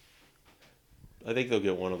 4. I think they'll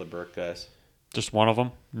get one of the Burke guys. Just one of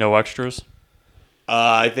them, no extras.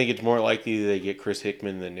 I think it's more likely they get Chris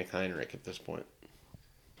Hickman than Nick Heinrich at this point.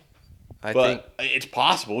 I think it's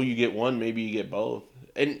possible you get one, maybe you get both.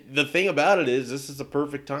 And the thing about it is, this is the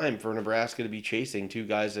perfect time for Nebraska to be chasing 2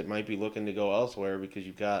 guys that might be looking to go elsewhere because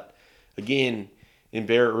you've got, again, in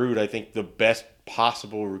Barrett Root, I think the best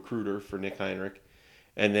possible recruiter for Nick Heinrich.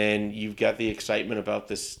 And then you've got the excitement about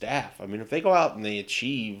this staff. I mean, if they go out and they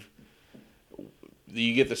achieve,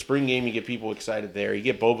 you get the spring game, you get people excited there. You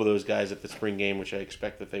get both of those guys at the spring game, which I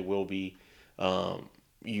expect that they will be.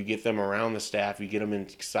 You get them around the staff. You get them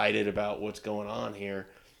excited about what's going on here.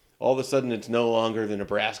 All of a sudden, it's no longer the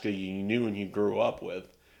Nebraska you knew and you grew up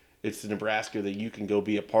with. It's the Nebraska that you can go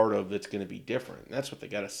be a part of that's going to be different. And that's what they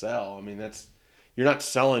got to sell. I mean, you're not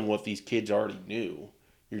selling what these kids already knew.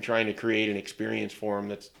 You're trying to create an experience for them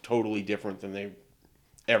that's totally different than they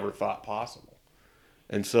ever thought possible.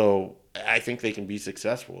 And so I think they can be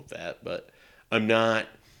successful with that. But I'm not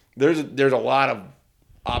 – there's a lot of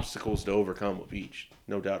obstacles to overcome with each,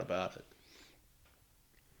 no doubt about it.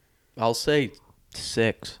 I'll say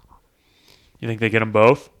 6. You think they get them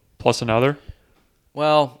both plus another?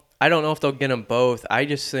 Well, I don't know if they'll get them both. I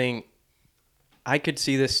just think I could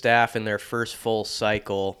see this staff in their first full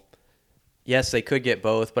cycle. Yes, they could get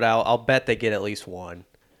both, but I'll bet they get at least one.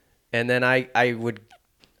 And then I would,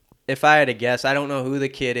 if I had to guess, I don't know who the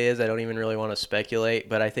kid is. I don't even really want to speculate,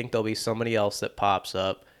 but I think there'll be somebody else that pops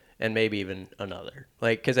up and maybe even another.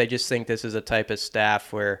 Because I just think this is a type of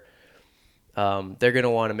staff where they're going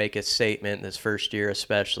to want to make a statement this first year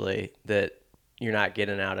especially that you're not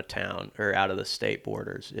getting out of town or out of the state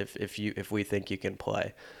borders if we think you can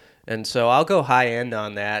play. And so I'll go high end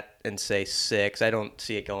on that and say 6. I don't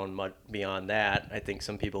see it going much beyond that. I think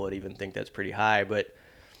some people would even think that's pretty high, but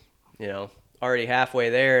already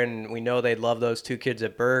halfway there, and we know they'd love those 2 kids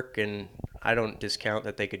at Burke, and I don't discount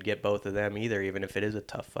that they could get both of them either, even if it is a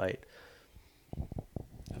tough fight.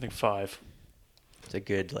 I think 5. It's a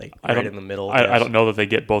good right in the middle. I don't know that they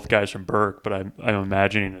get both guys from Burke, but I'm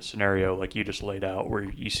imagining a scenario like you just laid out where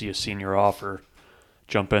you see a senior offer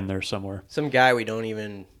jump in there somewhere. Some guy we don't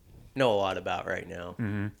even know a lot about right now.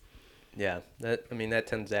 Mm-hmm. Yeah, that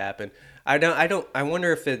tends to happen. I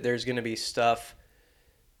wonder if there's going to be stuff,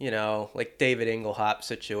 like David Engelhop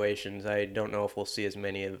situations. I don't know if we'll see as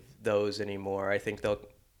many of those anymore. I think they'll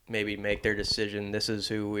maybe make their decision. This is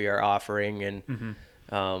who we are offering, and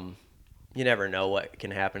you never know what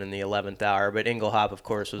can happen in the 11th hour. But Engelhop, of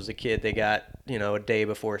course, was the kid they got, a day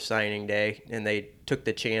before signing day, and they took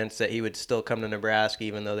the chance that he would still come to Nebraska,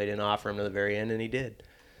 even though they didn't offer him to the very end, and he did.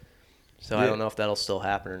 So I don't know if that'll still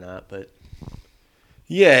happen or not, but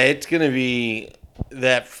Yeah, it's going to be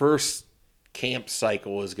that first camp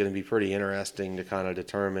cycle is going to be pretty interesting to kind of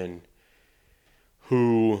determine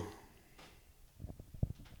who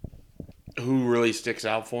really sticks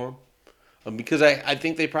out for them. Because I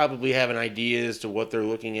think they probably have an idea as to what they're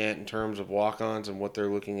looking at in terms of walk-ons and what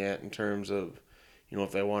they're looking at in terms of,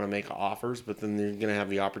 if they want to make offers. But then they're going to have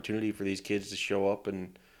the opportunity for these kids to show up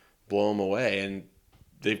and blow them away. And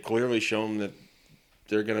they've clearly shown that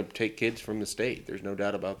they're going to take kids from the state. There's no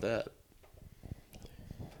doubt about that.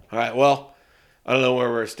 All right, well, I don't know where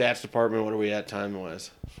we're at, stats department. What are we at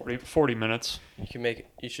time-wise? 40 minutes.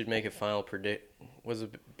 you should make a final predict. Was a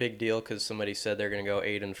big deal because somebody said they're going to go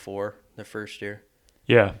 8-4 the first year.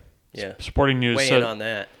 Yeah. Yeah. Sporting News Weigh said, in on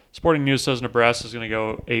that. Sporting News says Nebraska's going to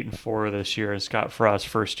go 8-4 this year. And Scott Frost's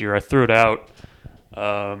first year. I threw it out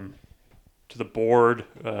to the board,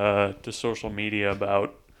 to social media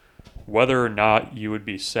about whether or not you would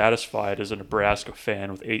be satisfied as a Nebraska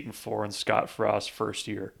fan with 8-4 in Scott Frost's first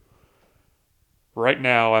year. Right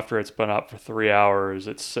now, after it's been up for 3 hours,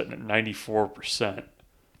 it's sitting at 94%.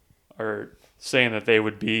 Or saying that they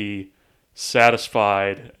would be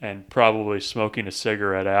satisfied and probably smoking a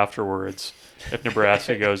cigarette afterwards if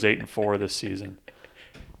Nebraska goes 8-4 this season.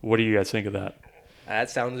 What do you guys think of that?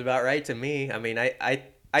 That sounds about right to me. I mean, I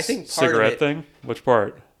think part cigarette of it, thing? Which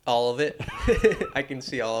part? all of it. I can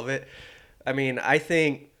see all of it. I mean, I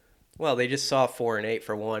think, well, they just saw 4-8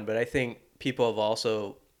 for one, but I think people have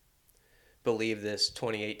also believe this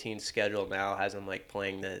 2018 schedule now has them like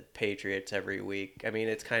playing the Patriots every week. I mean,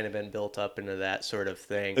 it's kind of been built up into that sort of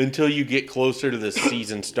thing. Until you get closer to the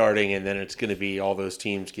season starting, and then it's going to be all those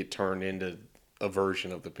teams get turned into a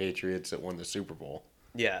version of the Patriots that won the Super Bowl.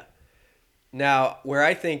 Yeah. Now, where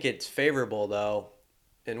I think it's favorable, though,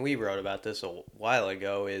 and we wrote about this a while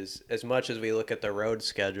ago, is as much as we look at the road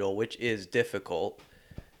schedule, which is difficult,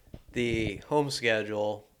 the home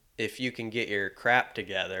schedule, if you can get your crap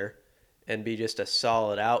together and be just a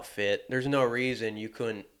solid outfit, there's no reason you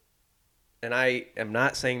couldn't. And I am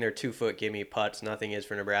not saying they're 2-foot gimme putts. Nothing is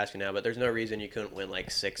for Nebraska now, but there's no reason you couldn't win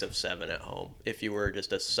like 6 of 7 at home if you were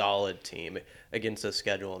just a solid team against the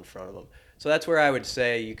schedule in front of them. So that's where I would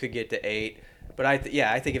say you could get to 8. But I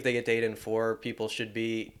think if they get to 8-4, people should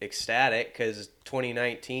be ecstatic because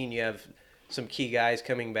 2019 you have some key guys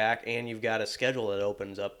coming back and you've got a schedule that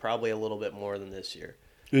opens up probably a little bit more than this year.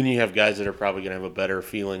 Then you have guys that are probably going to have a better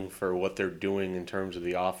feeling for what they're doing in terms of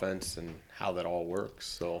the offense and how that all works.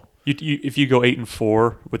 So if you go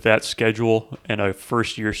 8-4 with that schedule and a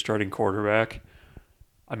first-year starting quarterback,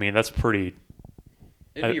 I mean that's pretty.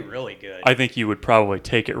 It'd be really good. I think you would probably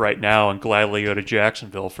take it right now and gladly go to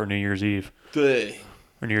Jacksonville for New Year's Eve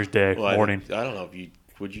or New Year's Day morning. I don't know if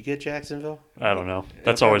would you get Jacksonville? I don't know.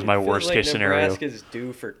 That's always my worst-case scenario. Nebraska's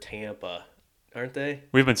due for Tampa. Aren't they?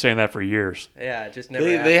 We've been saying that for years. Yeah, it just never.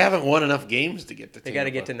 They haven't won enough games to get to. They got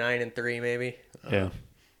to get to 9-3, maybe. Yeah.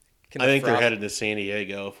 I think they're headed to San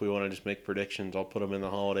Diego. If we want to just make predictions, I'll put them in the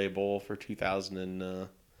Holiday Bowl for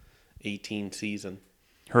 2018 season.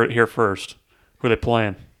 Heard it here first. Who are they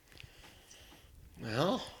playing?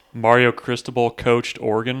 Well, Mario Cristobal coached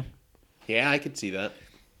Oregon. yeah, I could see that.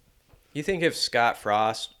 You think if Scott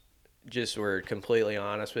Frost just were completely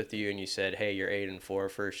honest with you and you said, hey, you're 8-4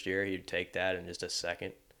 first year, he'd take that in just a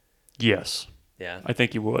second? Yes. Yeah. I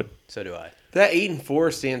think you would. So do I. That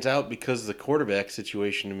 8-4 stands out because the quarterback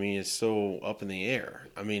situation to me is so up in the air.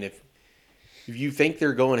 I mean, if you think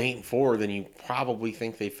they're going 8-4, then you probably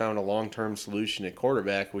think they found a long-term solution at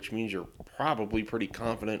quarterback, which means you're probably pretty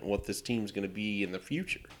confident in what this team's going to be in the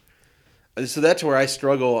future. So that's where I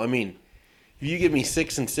struggle. I mean, if you give me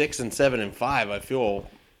 6-6 and 7-5, I feel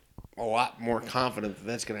a lot more confident that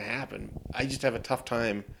that's going to happen. I just have a tough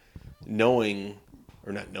time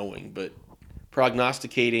but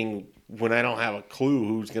prognosticating when I don't have a clue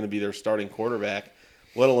who's going to be their starting quarterback,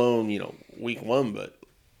 let alone, week 1, but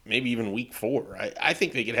maybe even week 4. I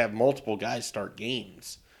think they could have multiple guys start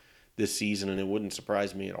games this season, and it wouldn't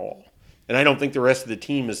surprise me at all. And I don't think the rest of the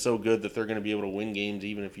team is so good that they're going to be able to win games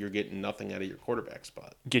even if you're getting nothing out of your quarterback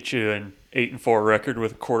spot. Get you an 8-4 record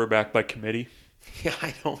with a quarterback by committee. Yeah,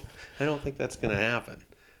 I don't think that's going to happen.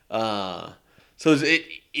 So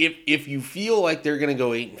if you feel like they're going to go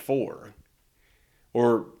 8-4,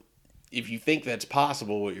 or if you think that's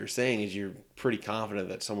possible, what you're saying is you're pretty confident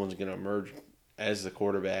that someone's going to emerge as the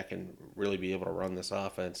quarterback and really be able to run this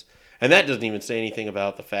offense. And that doesn't even say anything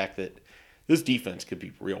about the fact that this defense could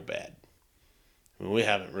be real bad. I mean, we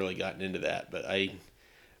haven't really gotten into that, but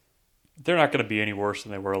They're not going to be any worse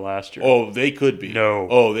than they were last year. Oh, they could be. No.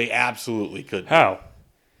 Oh, they absolutely could be. How?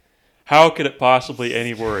 How could it possibly be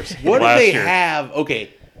any worse? What than do they last year? have? Okay,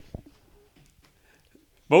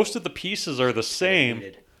 Most of the pieces are the same.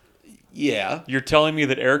 yeah. You're telling me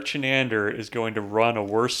that Eric Chenander is going to run a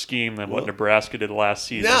worse scheme than what Nebraska did last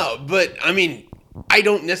season? No, but I mean, I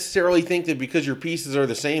don't necessarily think that because your pieces are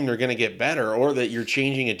the same, they're going to get better, or that you're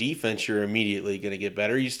changing a defense, you're immediately going to get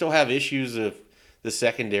better. You still have issues of the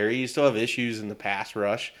secondary. You still have issues in the pass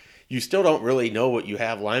rush. You still don't really know what you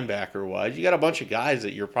have linebacker-wise. You got a bunch of guys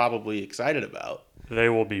that you're probably excited about. They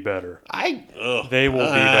will be better. They will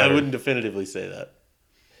be I better. wouldn't definitively say that.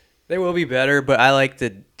 They will be better, but I like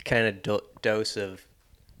the kind of douse of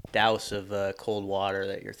cold water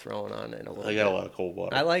that you're throwing on it a little I got a lot of cold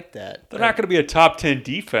water. I like that. They're not going to be a top 10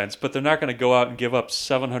 defense, but they're not going to go out and give up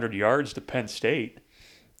 700 yards to Penn State.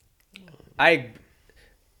 I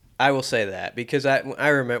will say that because I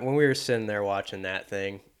remember when we were sitting there watching that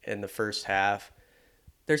thing in the first half,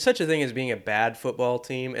 there's such a thing as being a bad football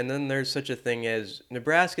team, and then there's such a thing as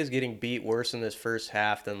Nebraska's getting beat worse in this first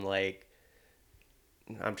half than, like,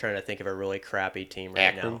 I'm trying to think of a really crappy team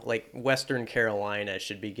right Akron? now. Like Western Carolina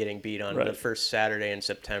should be getting beat on the first Saturday in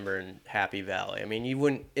September in Happy Valley. I mean, you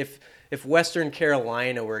wouldn't if Western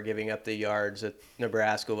Carolina were giving up the yards that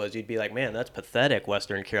Nebraska was, you'd be like, man, that's pathetic,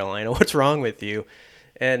 Western Carolina. What's wrong with you?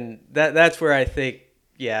 And that's where I think,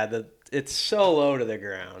 yeah, it's so low to the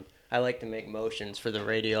ground. I like to make motions for the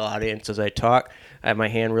radio audience as I talk. I have my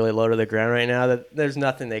hand really low to the ground right now. That there's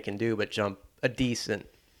nothing they can do but jump a decent.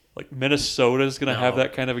 Like Minnesota's going to have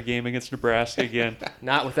that kind of a game against Nebraska again.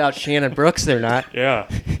 Not without Shannon Brooks, they're not. Yeah.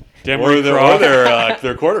 Or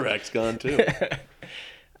their quarterback's gone too.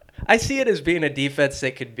 I see it as being a defense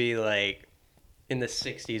that could be like in the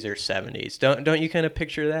 60s or 70s. Don't you kind of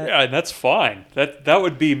picture that? Yeah, and that's fine. That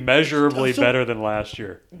would be measurably better than last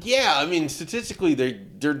year. Yeah, I mean, statistically,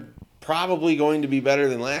 they're probably going to be better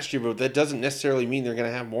than last year, but that doesn't necessarily mean they're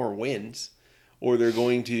going to have more wins or they're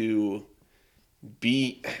going to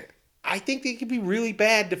be. I think they could be really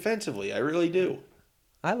bad defensively. I really do.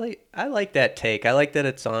 I like that take. I like that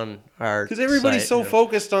it's on our because everybody's site, so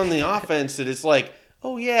focused on the offense that it's like,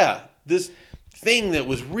 oh yeah, this thing that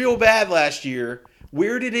was real bad last year.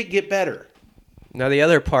 Where did it get better? Now the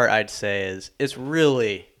other part I'd say is it's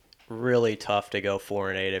really, really tough to go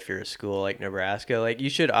 4-8 if you're a school like Nebraska. Like you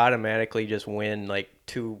should automatically just win like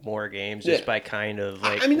 2 more games just by kind of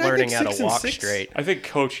like learning how to walk straight. I think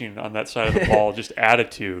coaching on that side of the ball, just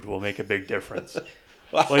attitude, will make a big difference.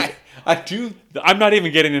 Like I do. I'm not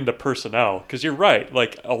even getting into personnel because you're right.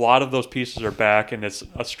 Like a lot of those pieces are back, and it's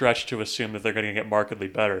a stretch to assume that they're going to get markedly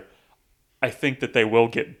better. I think that they will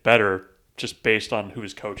get better just based on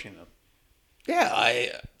who's coaching them. Yeah,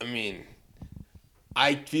 I mean,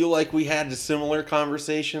 I feel like we had a similar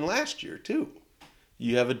conversation last year too.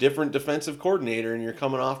 You have a different defensive coordinator, and you're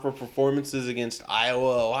coming off of performances against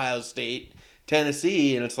Iowa, Ohio State,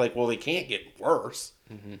 Tennessee, and it's like, well, they can't get worse.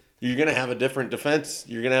 Mm-hmm. You're gonna have a different defense.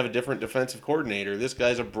 You're gonna have a different defensive coordinator. This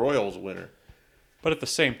guy's a Broyles winner. But at the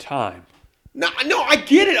same time, No, I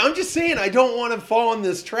get it. I'm just saying I don't want to fall in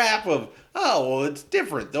this trap of, oh, well, it's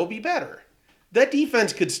different. They'll be better. That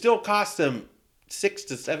defense could still cost them 6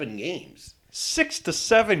 to 7 games. 6 to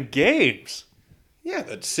 7 games. Yeah,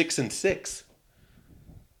 that's 6-6.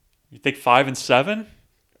 You think 5 and 7?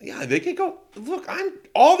 Yeah, they could go. Look,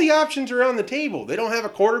 all the options are on the table. They don't have a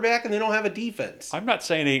quarterback and they don't have a defense. I'm not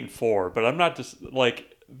saying 8 and 4, but I'm not just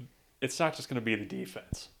like it's not just going to be the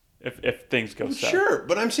defense if things go south. Sure,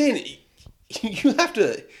 but I'm saying you have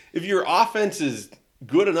to. If your offense is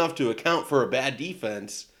good enough to account for a bad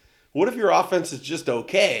defense, what if your offense is just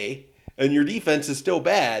okay and your defense is still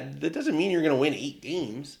bad? That doesn't mean you're going to win 8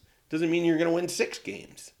 games. Doesn't mean you're going to win 6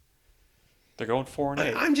 games. They're going 4 and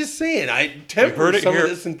 8. I'm just saying. I You temper heard it some here. of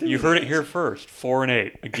this enthusiasm. You heard it here first. 4 and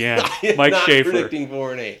 8 again. I am Mike not Schaefer. predicting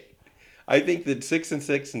 4-8. I think that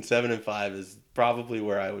 6-6 and 7-5 is probably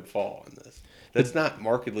where I would fall on this. That's not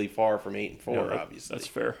markedly far from 8 and 4. No, Obviously, that's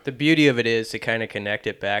fair. The beauty of it is to kind of connect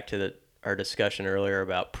it back to our discussion earlier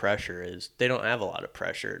about pressure is they don't have a lot of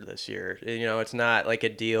pressure this year. You know, it's not like a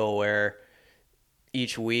deal where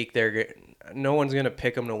each week no one's going to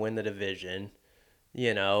pick them to win the division,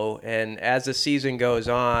 you know, and as the season goes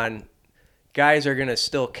on, guys are going to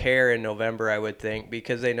still care in November, I would think,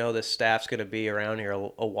 because they know the staff's going to be around here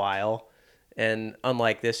a while. And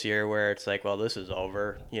unlike this year where it's like, well, this is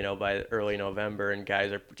over, by early November and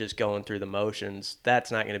guys are just going through the motions,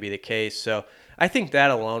 that's not going to be the case. So I think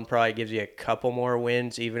that alone probably gives you a couple more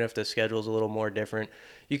wins, even if the schedule's a little more different.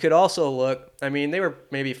 You could also look, they were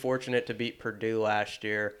maybe fortunate to beat Purdue last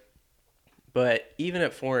year, but even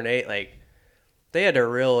at 4-8, like, they had to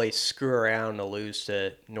really screw around to lose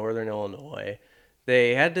to Northern Illinois.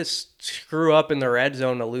 They had to screw up in the red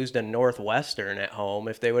zone to lose to Northwestern at home.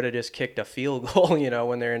 If they would have just kicked a field goal,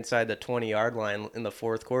 when they're inside the 20-yard line in the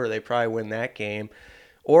fourth quarter, they probably win that game.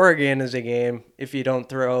 Oregon is a game, if you don't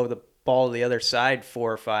throw the ball to the other side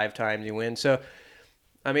 4 or 5 times, you win. So,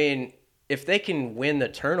 if they can win the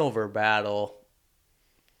turnover battle,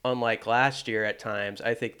 unlike last year at times,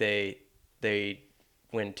 I think they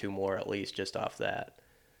win 2 more at least just off that.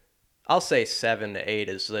 I'll say 7-8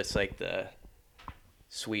 is just like the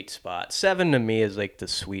sweet spot. 7 to me is like the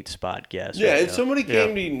sweet spot guess. Yeah, right if now. somebody came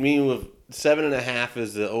to me with 7.5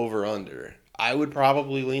 as the over/under, I would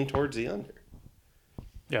probably lean towards the under.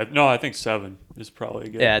 Yeah, no, I think 7 is probably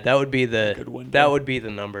good. Yeah, that would be the good window. that would be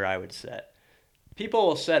the number I would set. People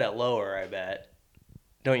will set it lower, I bet.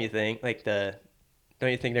 Don't you think? Don't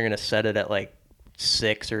you think they're gonna set it at like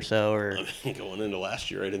 6 or so? Or Going into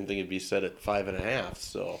last year, I didn't think it'd be set at 5.5.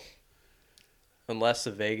 So unless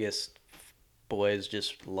the Vegas boys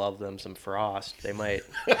just love them some Frost, they might.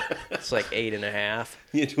 It's like 8.5.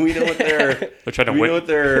 yeah, do we know what their They're trying to do we win. know what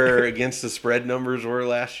their against the spread numbers were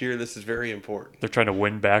last year? This is very important. They're trying to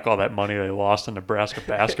win back all that money they lost in Nebraska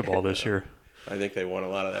basketball this year. I think they won a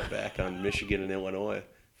lot of that back on Michigan and Illinois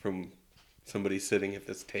from somebody sitting at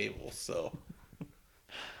this table. So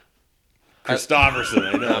Christopherson,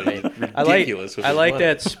 I know, he's ridiculous. with I his like money.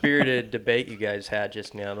 that spirited debate you guys had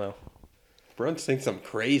just now, though. Bruns thinks I'm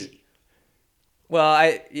crazy.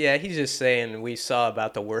 Well, he's just saying we saw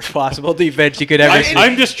about the worst possible defense you could ever see.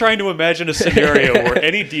 I'm just trying to imagine a scenario where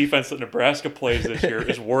any defense that Nebraska plays this year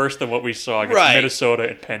is worse than what we saw against Right. Minnesota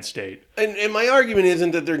and Penn State. And my argument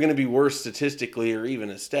isn't that they're going to be worse statistically or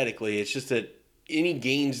even aesthetically. It's just that any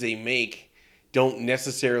gains they make don't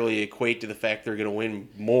necessarily equate to the fact they're going to win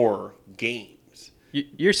more games.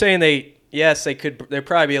 You're saying they could. They'd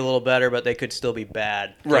probably be a little better, but they could still be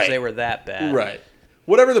bad because Right. they were that bad. Right.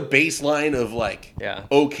 Whatever the baseline of Yeah.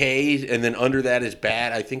 okay, and then under that is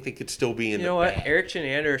bad, I think they could still be in You the know what? bad. Eric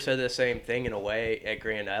Chinander said the same thing in a way at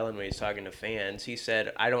Grand Island when he was talking to fans. He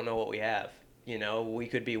said, "I don't know what we have. We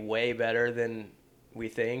could be way better than we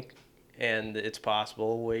think, and it's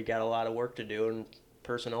possible. We got a lot of work to do and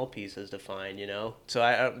personnel pieces to find.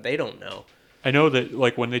 So they don't know." I know that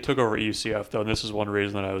like when they took over UCF, though, and this is one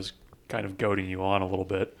reason that I was kind of goading you on a little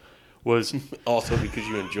bit, was Also because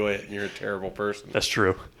you enjoy it and you're a terrible person. that's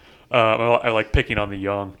true. I like picking on the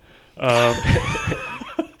young.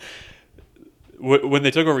 When they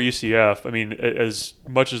took over UCF, as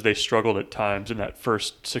much as they struggled at times in that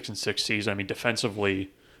first 6-6 season, defensively,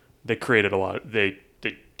 they created a lot. They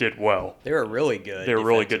did well. They were really good. They were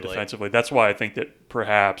really good defensively. That's why I think that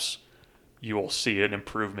perhaps you will see an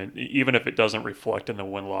improvement, even if it doesn't reflect in the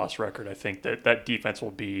win-loss record. I think that defense will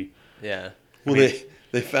be. Yeah. Well,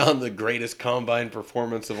 they found the greatest combine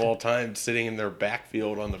performance of all time sitting in their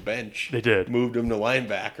backfield on the bench. They did. Moved him to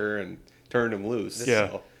linebacker and turned him loose. Yeah.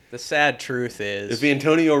 So The sad truth is, if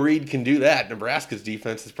Antonio Reed can do that, Nebraska's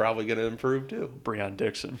defense is probably going to improve too. Breon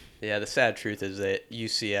Dixon. the sad truth is that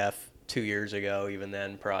UCF 2 years ago, even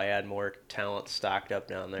then, probably had more talent stocked up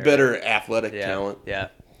down there. Better athletic Yeah. talent. Yeah.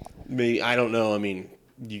 Maybe, I don't know.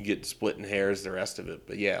 You get splitting hairs the rest of it.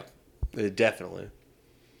 But yeah, definitely.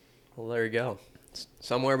 Well, there you go. It's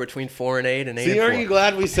somewhere between 4-8 and 8. See, aren't you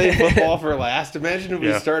glad we saved football for last? Imagine if we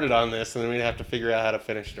Yeah. started on this and then we'd have to figure out how to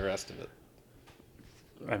finish the rest of it.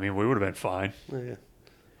 We would have been fine. Yeah.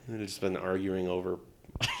 We'd have just been arguing over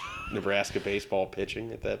Nebraska baseball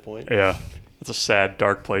pitching at that point. Yeah, it's a sad,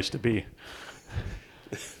 dark place to be.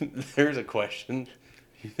 There's a question.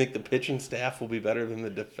 You think the pitching staff will be better than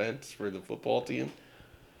the defense for the football team?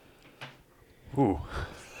 Ooh.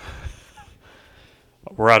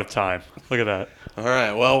 We're out of time. Look at that. All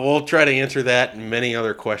right. Well, we'll try to answer that and many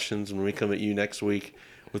other questions when we come at you next week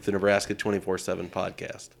with the Nebraska 24/7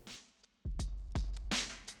 podcast.